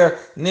leave him there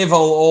nivel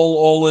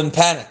all in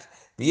panic.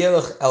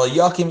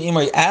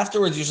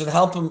 Afterwards, you should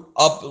help him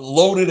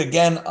upload it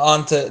again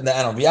onto the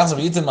animal.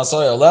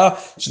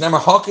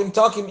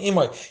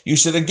 You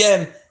should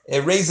again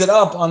raise it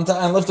up and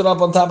lift it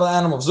up on top of the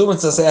animal. This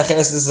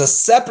is a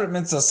separate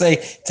mitzvah say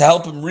to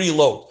help him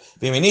reload.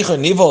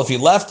 If you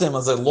left him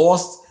as a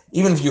lost,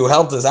 even if you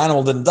helped his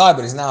animal didn't die,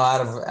 but he's now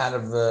out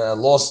of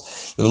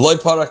lost.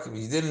 If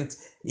you didn't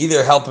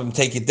either help him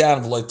take it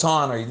down, or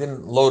you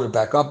didn't load it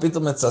back up, you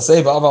shouldn't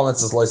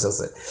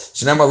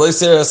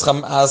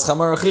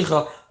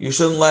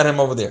let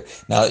him over there.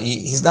 Now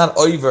he's not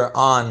over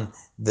on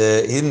he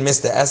didn't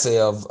miss the essay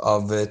of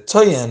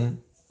Toyin,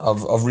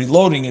 of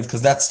reloading it,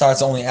 because that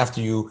starts only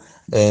after you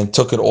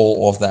took it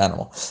all off the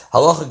animal.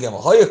 Halacha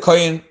Gimel.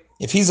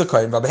 if he's a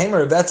kohen,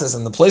 Behema Rebetzes,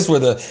 and the place where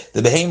the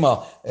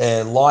behema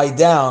lie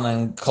down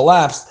and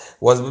collapsed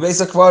was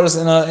basic kvaros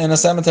in a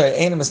cemetery.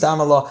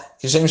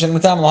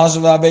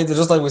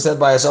 Just like we said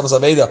by Shabbos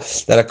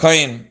Aveda, that a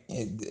kohen,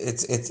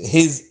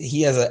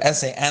 he has an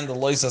essay and the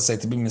loisa say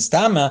to be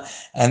mistama,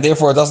 and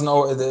therefore it doesn't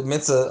know the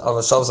mitzvah of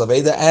a Shabbos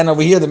Aveda. And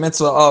over here, the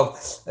mitzvah of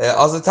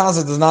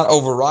Azatazah does not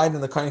override,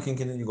 and the kohen can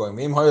continue going.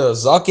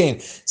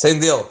 Same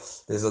deal.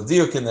 There's a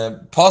diuk in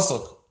the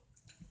pasuk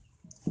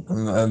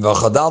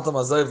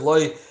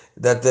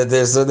that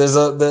there's a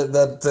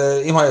that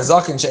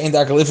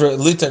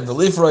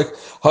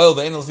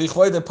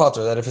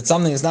if it's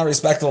something that's not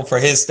respectable for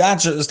his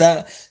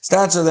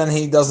stature, then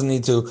he doesn't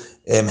need to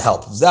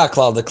help.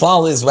 The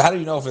klal is, how do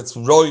you know if it's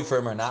roi for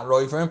him or not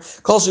roi for him?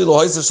 If it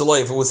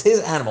was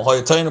his animal,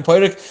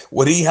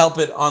 would he help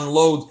it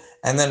unload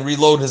and then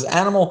reload his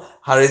animal?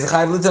 Then he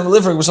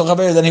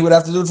would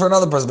have to do it for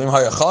another person.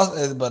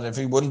 But if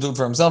he wouldn't do it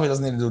for himself, he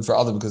doesn't need to do it for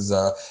other because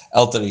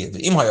elteri.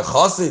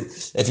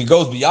 If he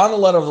goes beyond the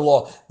letter of the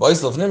law, then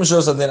there's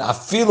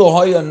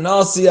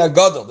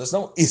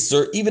no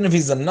isser, even if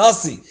he's a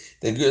nasi,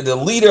 the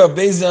leader of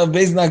Beis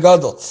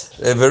Nagadol.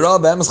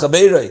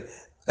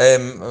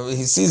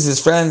 He sees his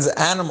friend's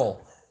animal.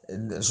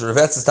 It's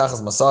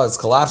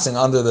collapsing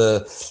under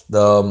the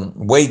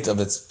weight of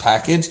its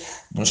package.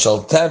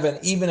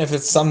 Even if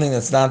it's something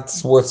that's not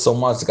worth so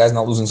much, the guy's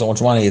not losing so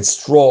much money, it's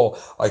straw,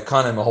 a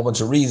whole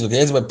bunch of reeds.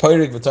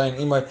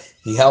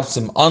 He helps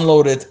him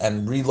unload it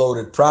and reload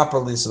it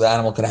properly so the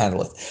animal can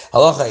handle it.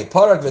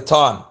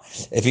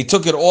 If he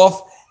took it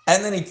off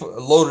and then he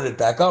loaded it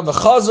back up, and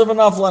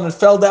it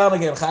fell down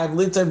again, he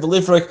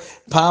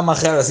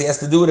has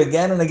to do it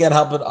again and again,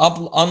 help it up,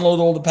 unload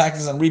all the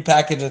packages and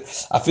repackage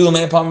it. I feel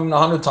may upon him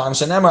 100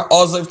 times,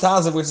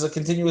 which is a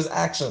continuous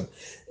action.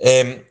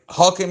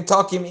 Hakim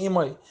takim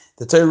imoy.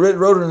 The Torah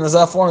wrote it in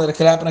a form that it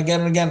could happen again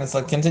and again. It's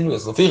like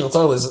continuous. You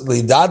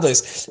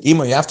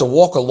have to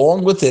walk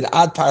along with it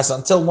ad parsa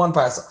until one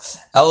parsa.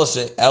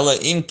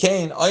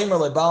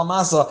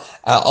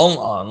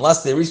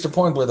 Unless they reach the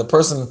point where the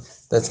person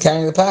that's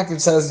carrying the package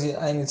says,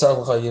 I need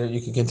to,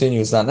 you can continue,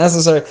 it's not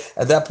necessary.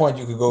 At that point,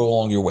 you could go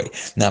along your way.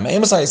 Now,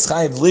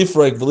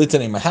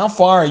 how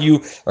far are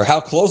you, or how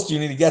close do you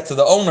need to get to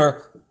the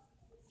owner?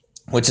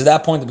 Which at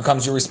that point it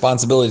becomes your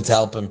responsibility to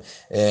help him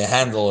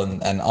handle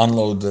and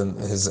unload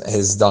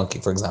his donkey,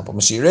 for example.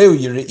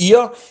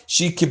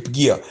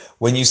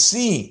 When you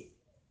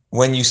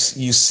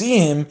see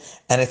him,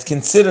 and it's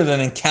considered an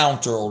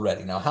encounter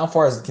already. Now, how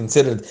far is it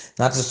considered?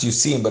 Not just you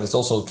see him, but it's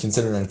also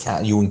considered an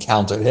encounter. You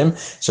encountered him.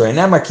 So and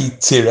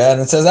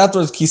it says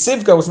afterwards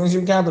kisivka, which means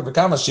you encountered. The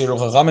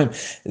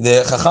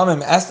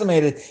Chachamim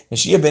estimated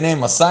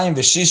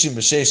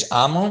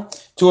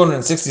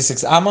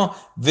 266 amma,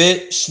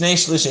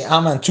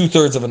 and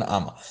 2/3 of an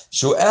amma.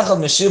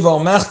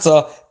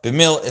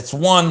 It's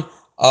 1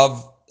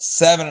 of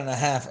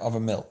 7.5 of a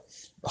mil.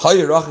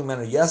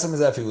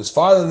 If he was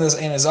farther than this,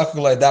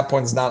 at that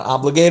point is not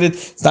obligated.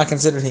 It's not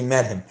considered he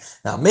met him.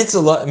 Now,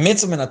 mitzvah min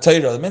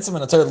Torah, the mitzvah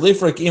min Torah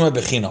lifrik ima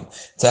bechinam,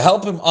 to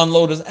help him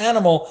unload his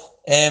animal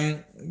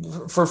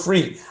for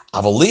free.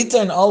 Avalita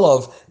and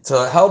olav,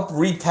 to help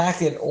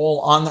repack it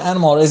all on the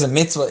animal, is a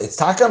mitzvah. It's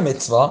taka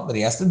mitzvah that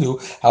he has to do.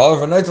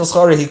 However,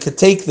 he could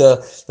take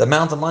the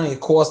amount of money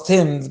it cost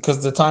him, because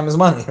the time is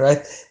money,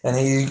 right? And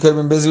he could have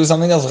been busy with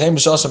something else. Ad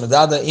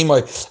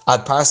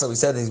parsa, we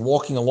said he's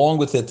walking along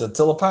with it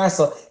until a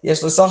parsa,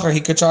 he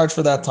could charge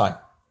for that time.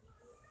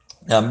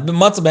 He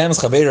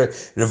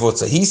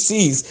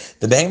sees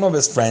the behemoth of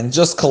his friend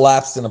just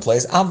collapsed in a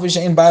place. Even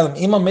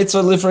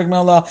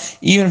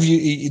if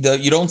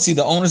you don't see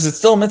the owners, it's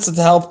still a mitzvah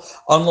to help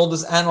unload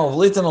this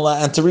animal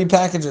and to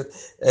repackage it.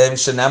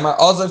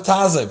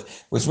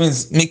 Which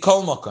means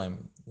mikol makom.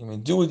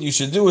 Do what you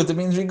should do it. It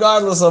means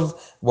regardless of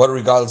what.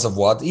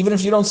 Even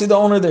if you don't see the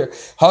owner there.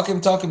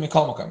 Hakim takim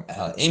mikol makom.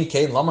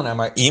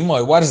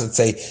 Why does it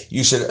say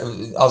you should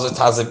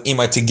taziv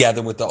imay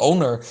together with the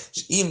owner?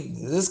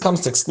 This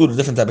comes to exclude a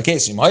different type of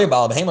case.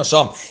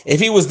 If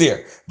he was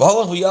there,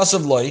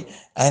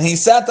 and he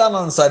sat down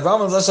on the side,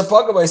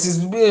 he says,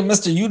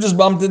 "Mister, you just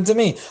bumped into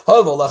me."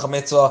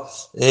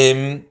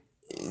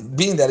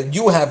 Being that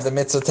you have the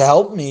mitzvah to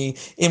help me,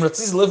 if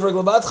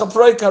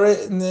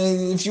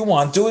you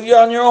want, do it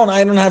on your own.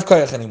 I don't have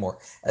koyach anymore.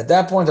 At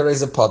that point, there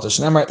is a potter.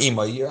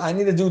 I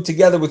need to do it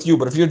together with you,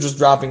 but if you're just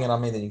dropping it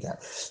on me, then you can't.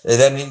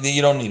 Then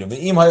you don't need him.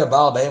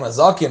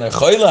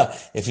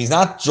 If he's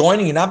not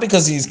joining you, not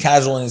because he's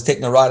casual and he's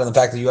taking a ride on the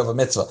fact that you have a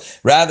mitzvah,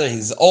 rather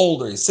he's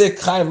old or he's sick,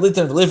 he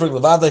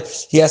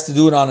has to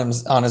do it on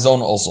his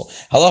own also.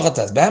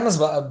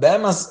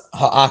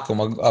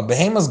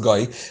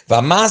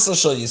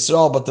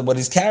 But what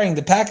he's carrying,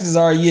 the packages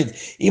are a yid.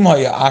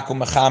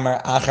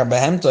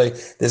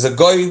 There's a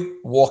guy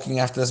walking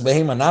after this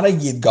behemoth, not a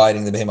yid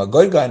guiding the behemoth, a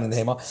guy guiding the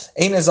behemoth.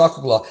 At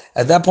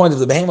that point, if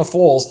the behemoth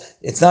falls,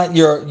 it's not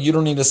you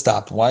don't need to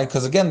stop. Why?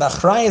 Because again, the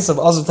achrayus of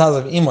azutaz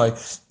of imoy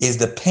is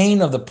the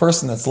pain of the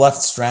person that's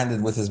left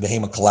stranded with his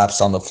behemoth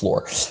collapsed on the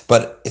floor.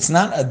 But it's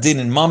not a din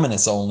in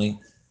mamonis only.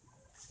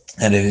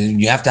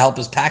 And you have to help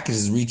his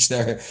packages reach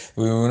there.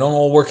 We don't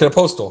all work at a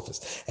post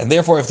office. And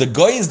therefore, if the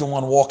guy is the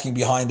one walking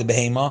behind the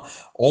behema,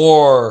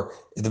 or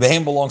the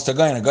behema belongs to a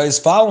guy and a guy is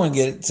following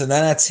it, so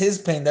then that's his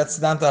pain.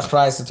 That's not the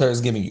achrayus the Torah is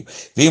giving you.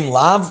 V'im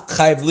lav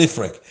chayv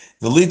lifrik.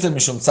 The lita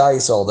mishum tzar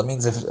yisrael. That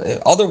means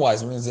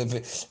otherwise, it means if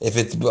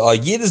it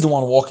Yid is the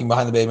one walking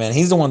behind the behema and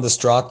he's the one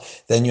distraught,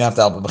 then you have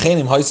to help him.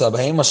 B'chenim hoysa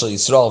behema shel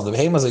yisrael. If the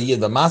behema is a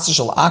Yid, the master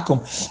shel akum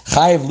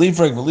chayv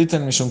lifrik v'lita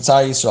mishum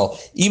tzar yisrael.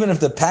 Even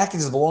if the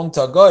packages belong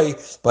to a guy,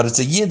 but it's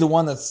a Yid, the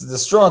one that's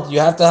distraught, you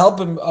have to help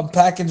him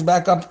package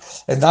back up.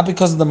 It's not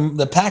because of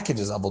the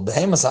packages. If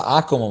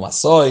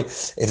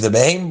the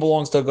behem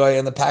belongs to a guy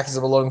and the packages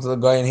belong to the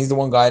guy and he's the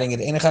one guiding it,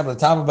 the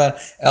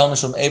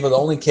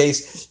only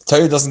case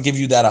Torah doesn't give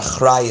you that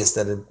achrayus,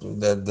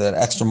 that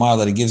extra mile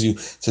that it gives you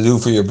to do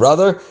for your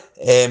brother,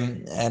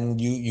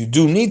 and you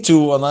do need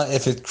to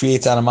if it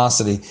creates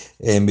animosity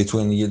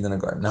between the Yid and a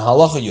guy. Now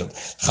halacha yud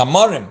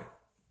chamarim,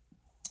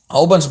 a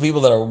whole bunch of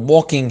people that are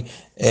walking.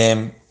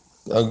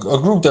 A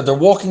group that they're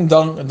walking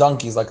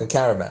donkeys like a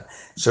caravan.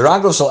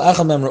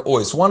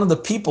 One of the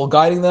people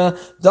guiding the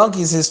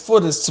donkeys, his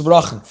foot is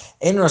tzbrachen.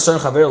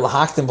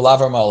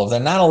 They're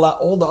not allowed.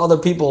 All the other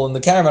people in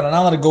the caravan are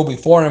not allowed to go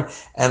before him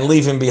and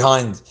leave him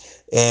behind.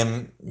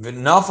 And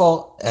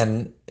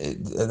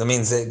that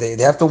means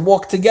they have to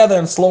walk together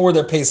and slower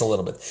their pace a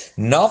little bit.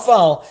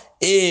 Nafal,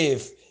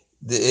 if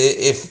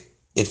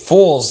it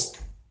falls,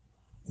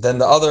 then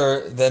the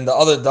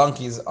other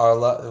donkeys are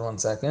allowed. 1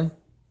 second.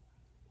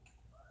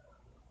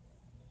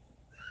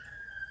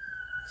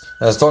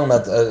 I was talking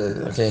about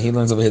he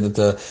learns over here that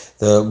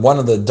the one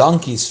of the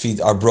donkey's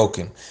feet are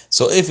broken.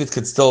 So if it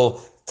could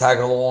still tag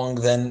along,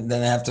 then they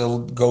have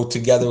to go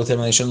together with him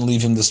and they shouldn't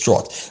leave him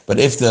distraught. But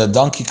if the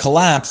donkey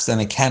collapsed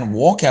and it can't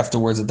walk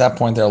afterwards, at that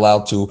point they're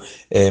allowed to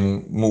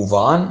move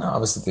on.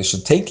 Obviously they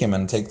should take him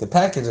and take the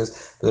packages,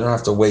 but they don't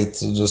have to wait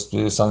to just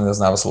do something that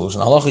doesn't have a solution.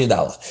 Halacha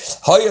Yidalef.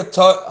 Haya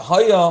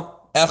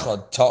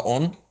echad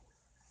ta'un.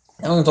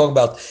 I'm going to talk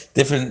about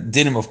different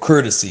dinim of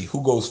courtesy.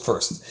 Who goes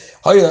first?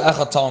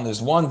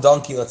 There's one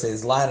donkey, let's say,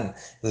 is laden,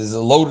 is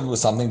loaded with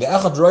something.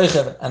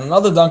 And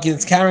another donkey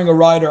that's carrying a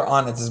rider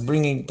on it, is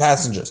bringing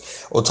passengers.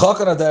 And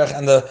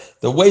the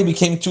way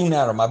became too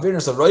narrow.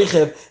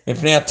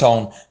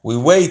 We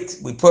wait,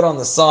 we put on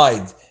the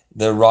side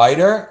the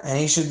rider, and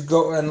he should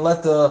go and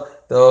let the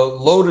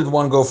loaded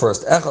one go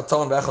first.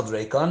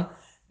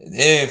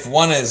 If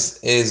one is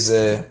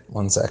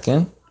 1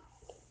 second.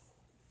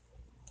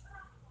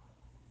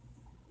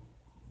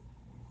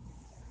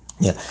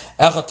 Yeah,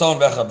 Echaton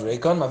v'echad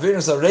reikon.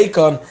 Mavinus a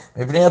reikon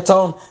mipnei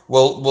aton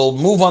will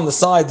move on the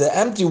side, the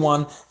empty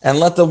one, and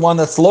let the one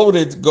that's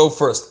loaded go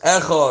first.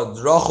 Echad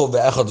rachov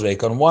ve'echad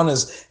reikon. One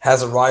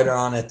has a rider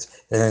on it,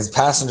 and his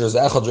passengers.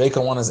 Echad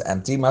reikon. One is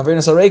empty.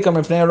 Mavinus a reikon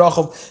mipnei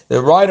rachov.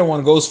 The rider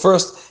one goes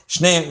first.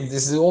 Shneim.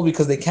 This is all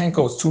because they can't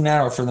go. It's too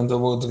narrow for them to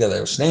go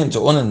together. Shneim to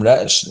unim.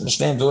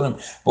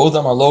 Both of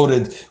them are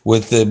loaded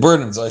with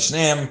burdens.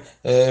 Shneim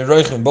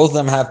roichim. Both of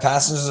them have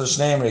passengers.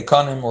 Shneim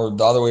reikonim, or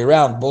the other way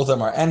around. Both of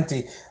them are empty.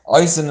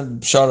 At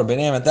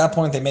that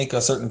point, they make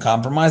a certain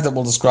compromise that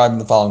we'll describe in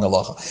the following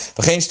halacha.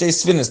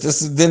 This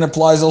then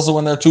applies also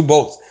when there are two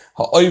boats.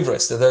 That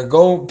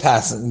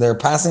they're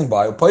passing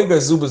by.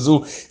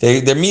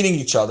 They're meeting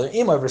each other.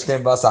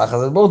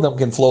 Both of them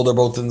can flow their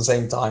boat in the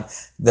same time.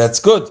 That's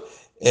good.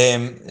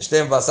 And if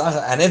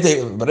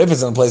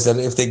it's in a place that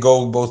if they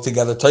go both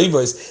together,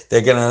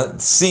 they're gonna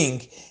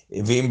sink.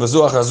 But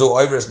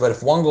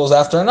if one goes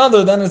after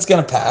another, then it's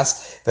going to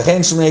pass. Or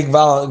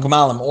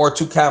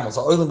two camels.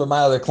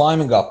 They're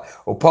climbing up.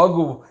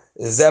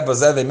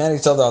 They met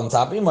each other on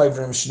top. If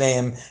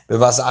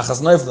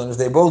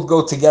they both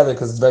go together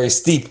because it's very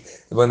steep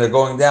when they're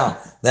going down,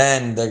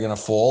 then they're going to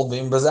fall.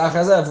 They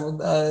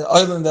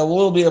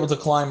will be able to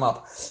climb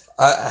up.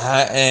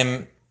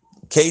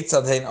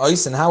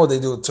 And how would they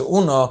do it? If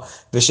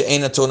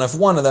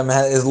one of them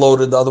is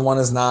loaded, the other one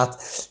is not.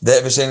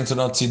 The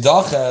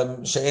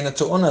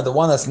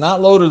one that's not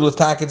loaded with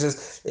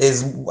packages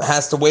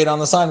has to wait on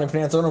the side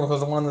because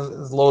the one that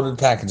is loaded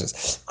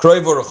packages.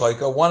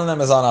 One of them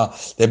is on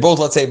they both,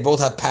 let's say, both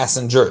have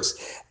passengers.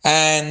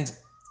 And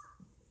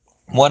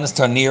one is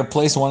to a near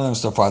place, one of them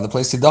is to a farther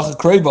place.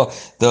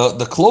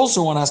 The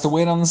closer one has to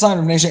wait on the side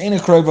of Nesha in a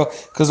Kroiva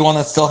because the one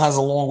that still has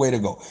a long way to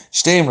go.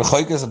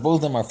 Both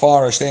of them are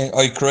far, both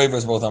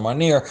of them are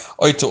near,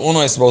 both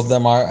of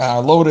them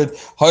are loaded.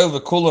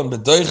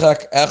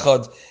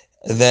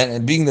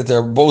 Then, being that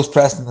they're both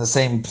pressed in the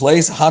same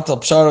place,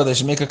 they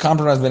should make a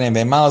compromise.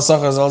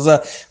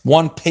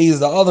 One pays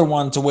the other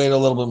one to wait a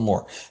little bit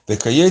more.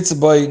 That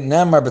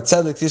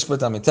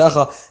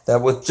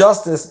with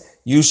justice,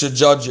 you should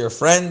judge your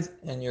friend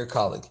and your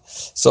colleague.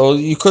 So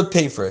you could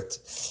pay for it.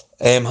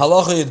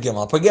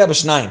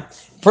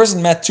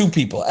 Person met two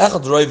people.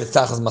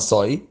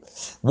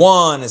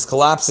 One is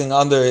collapsing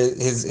under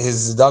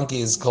his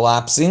donkey is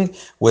collapsing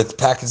with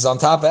packages on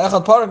top.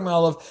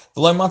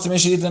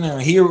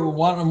 Here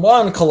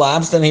one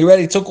collapsed and he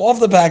already took off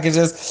the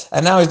packages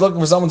and now he's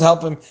looking for someone to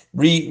help him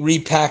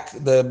repack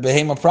the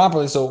behemoth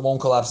properly so it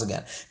won't collapse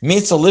again.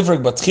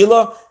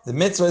 the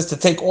mitzvah is to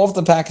take off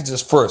the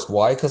packages first.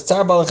 Why? Because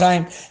Tzar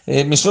Balachayim,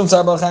 Mishum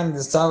Tzar Balachayim,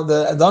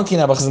 the donkey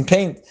nabach is in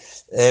pain.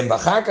 And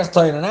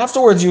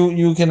afterwards,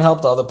 you can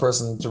help the other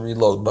person to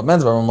reload. But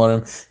either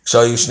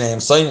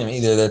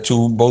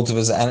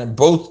they're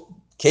both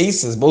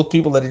cases, both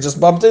people that he just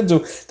bumped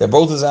into, they're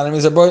both his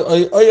enemies, they're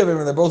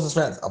both his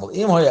friends. If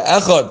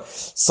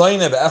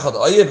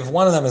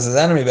one of them is his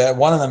enemy, but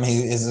one of them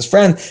is his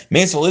friend,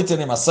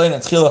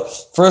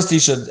 first he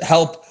should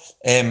help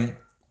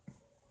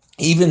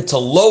even to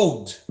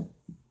load.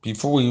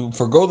 Before we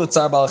forgo the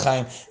Tzar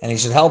Balachayim, and he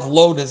should help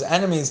load his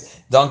enemy's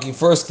donkey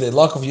first,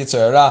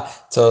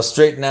 to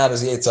straighten out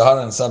his Yetzer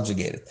Hara and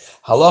subjugate it.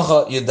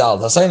 Halacha Yudal.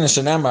 Hasayin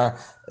Shenemar.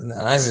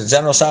 Nice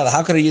general shot.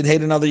 How could a Yid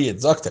hate another Yid?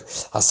 Zakter.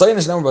 Hasayin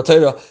Shenemar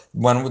b'Torah.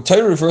 When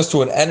Torah refers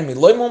to an enemy,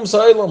 Loimum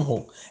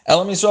Sa'ilamhu.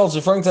 Elam Yisrael is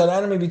referring to an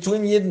enemy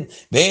between Yidden.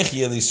 Ve'ech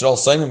Yid Yisrael,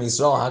 Sainim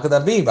Yisrael. How could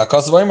that be?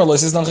 Because of Omer,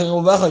 Loisis Nachich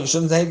Levecha. You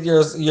shouldn't hate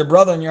your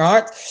brother in your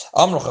heart.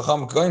 Amru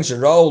Chacham Kohen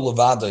Shirao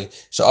Levadoi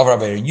Sha'avra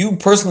Aveira. You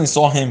personally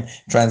saw him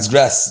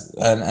transgress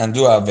and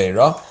do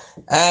Aveira.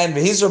 And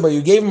but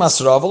you gave him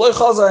Asra,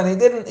 and he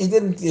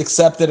didn't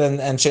accept it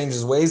and change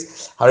his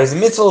ways. Hariz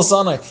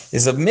mitzvah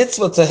is a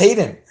mitzvah to hate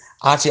him.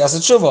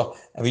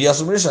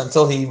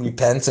 Until he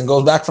repents and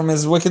goes back from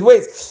his wicked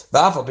ways. In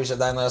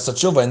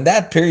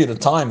that period of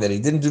time that he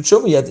didn't do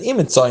tshuva yet,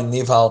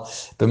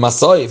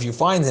 if you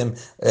find him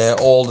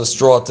all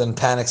distraught and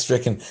panic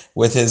stricken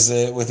with his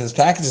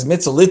packages,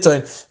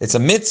 it's a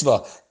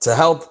mitzvah to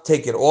help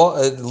take it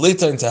off,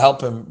 to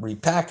help him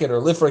repack it,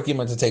 or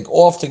lifrakim to take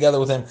off together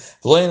with him.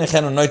 So you're not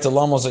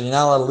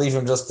allowed to leave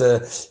him just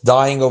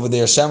dying over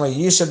there. Maybe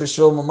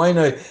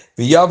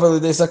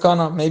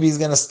he's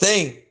going to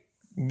stay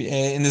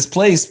in this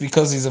place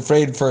because he's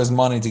afraid for his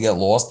money to get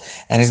lost,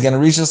 and he's going to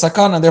reach the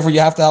sakana, and therefore you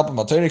have to help him.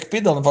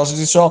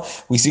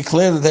 We see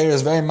clearly that there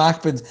is very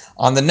makpid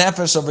on the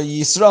nefesh of a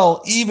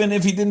Yisrael, even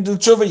if he didn't do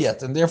tshuva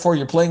yet, and therefore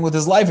you're playing with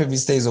his life if he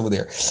stays over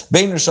there.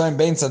 They're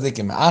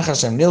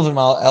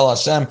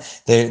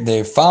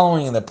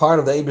following in the part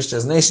of the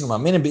Eibishter's nation,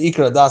 and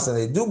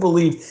they do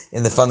believe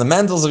in the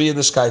fundamentals of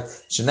Yiddishkeit.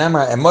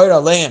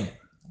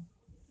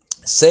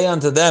 Say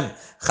unto them,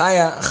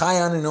 Chayan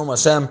Inum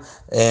Hashem,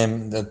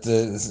 that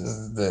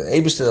the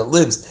Eibishter that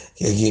lives,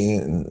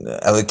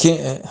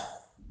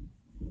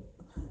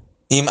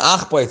 Im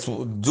Achbait,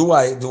 do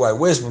I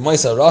wish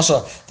b'Moisa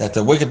Rasha that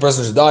the wicked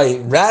person should die?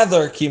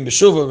 Rather, Kim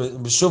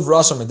B'Shuv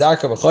Rasha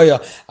Medarka B'Choya,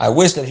 I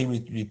wish that he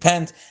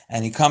repent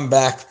and he come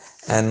back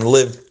and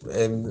leave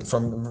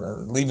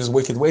his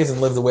wicked ways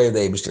and live the way of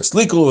the Eibishter.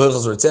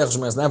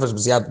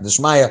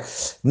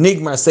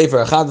 Nigmar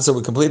Sefer Achad. So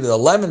we completed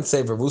 11th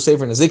Sefer, Vu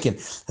Sefer Nezikin.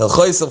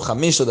 Hilchos of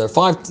Chamisha. There are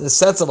 5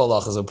 sets of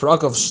halachas. A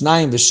prak of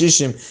Shnayim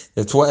B'Shishim.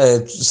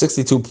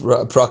 62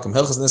 prakim.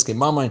 Hilchos Niskei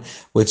Mamayin,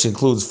 which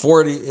includes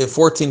 14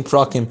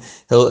 prakim.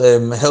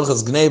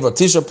 Hilchos Gneva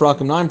Tisha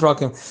prakim, 9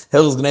 prakim.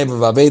 Hilchos Gneva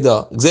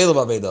Vaveda, Gzela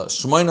Vaveda,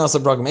 Shmoina Asa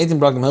prakim, 18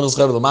 prakim. Hilchos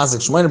Chevel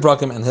Lamasik, Shmoina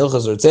prakim, and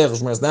Hilchos Ritzech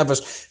Shmeres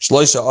Nefesh,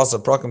 Shloisha Asa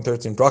prakim,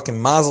 13 prakim.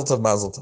 Mazel Tov, Mazel Tov.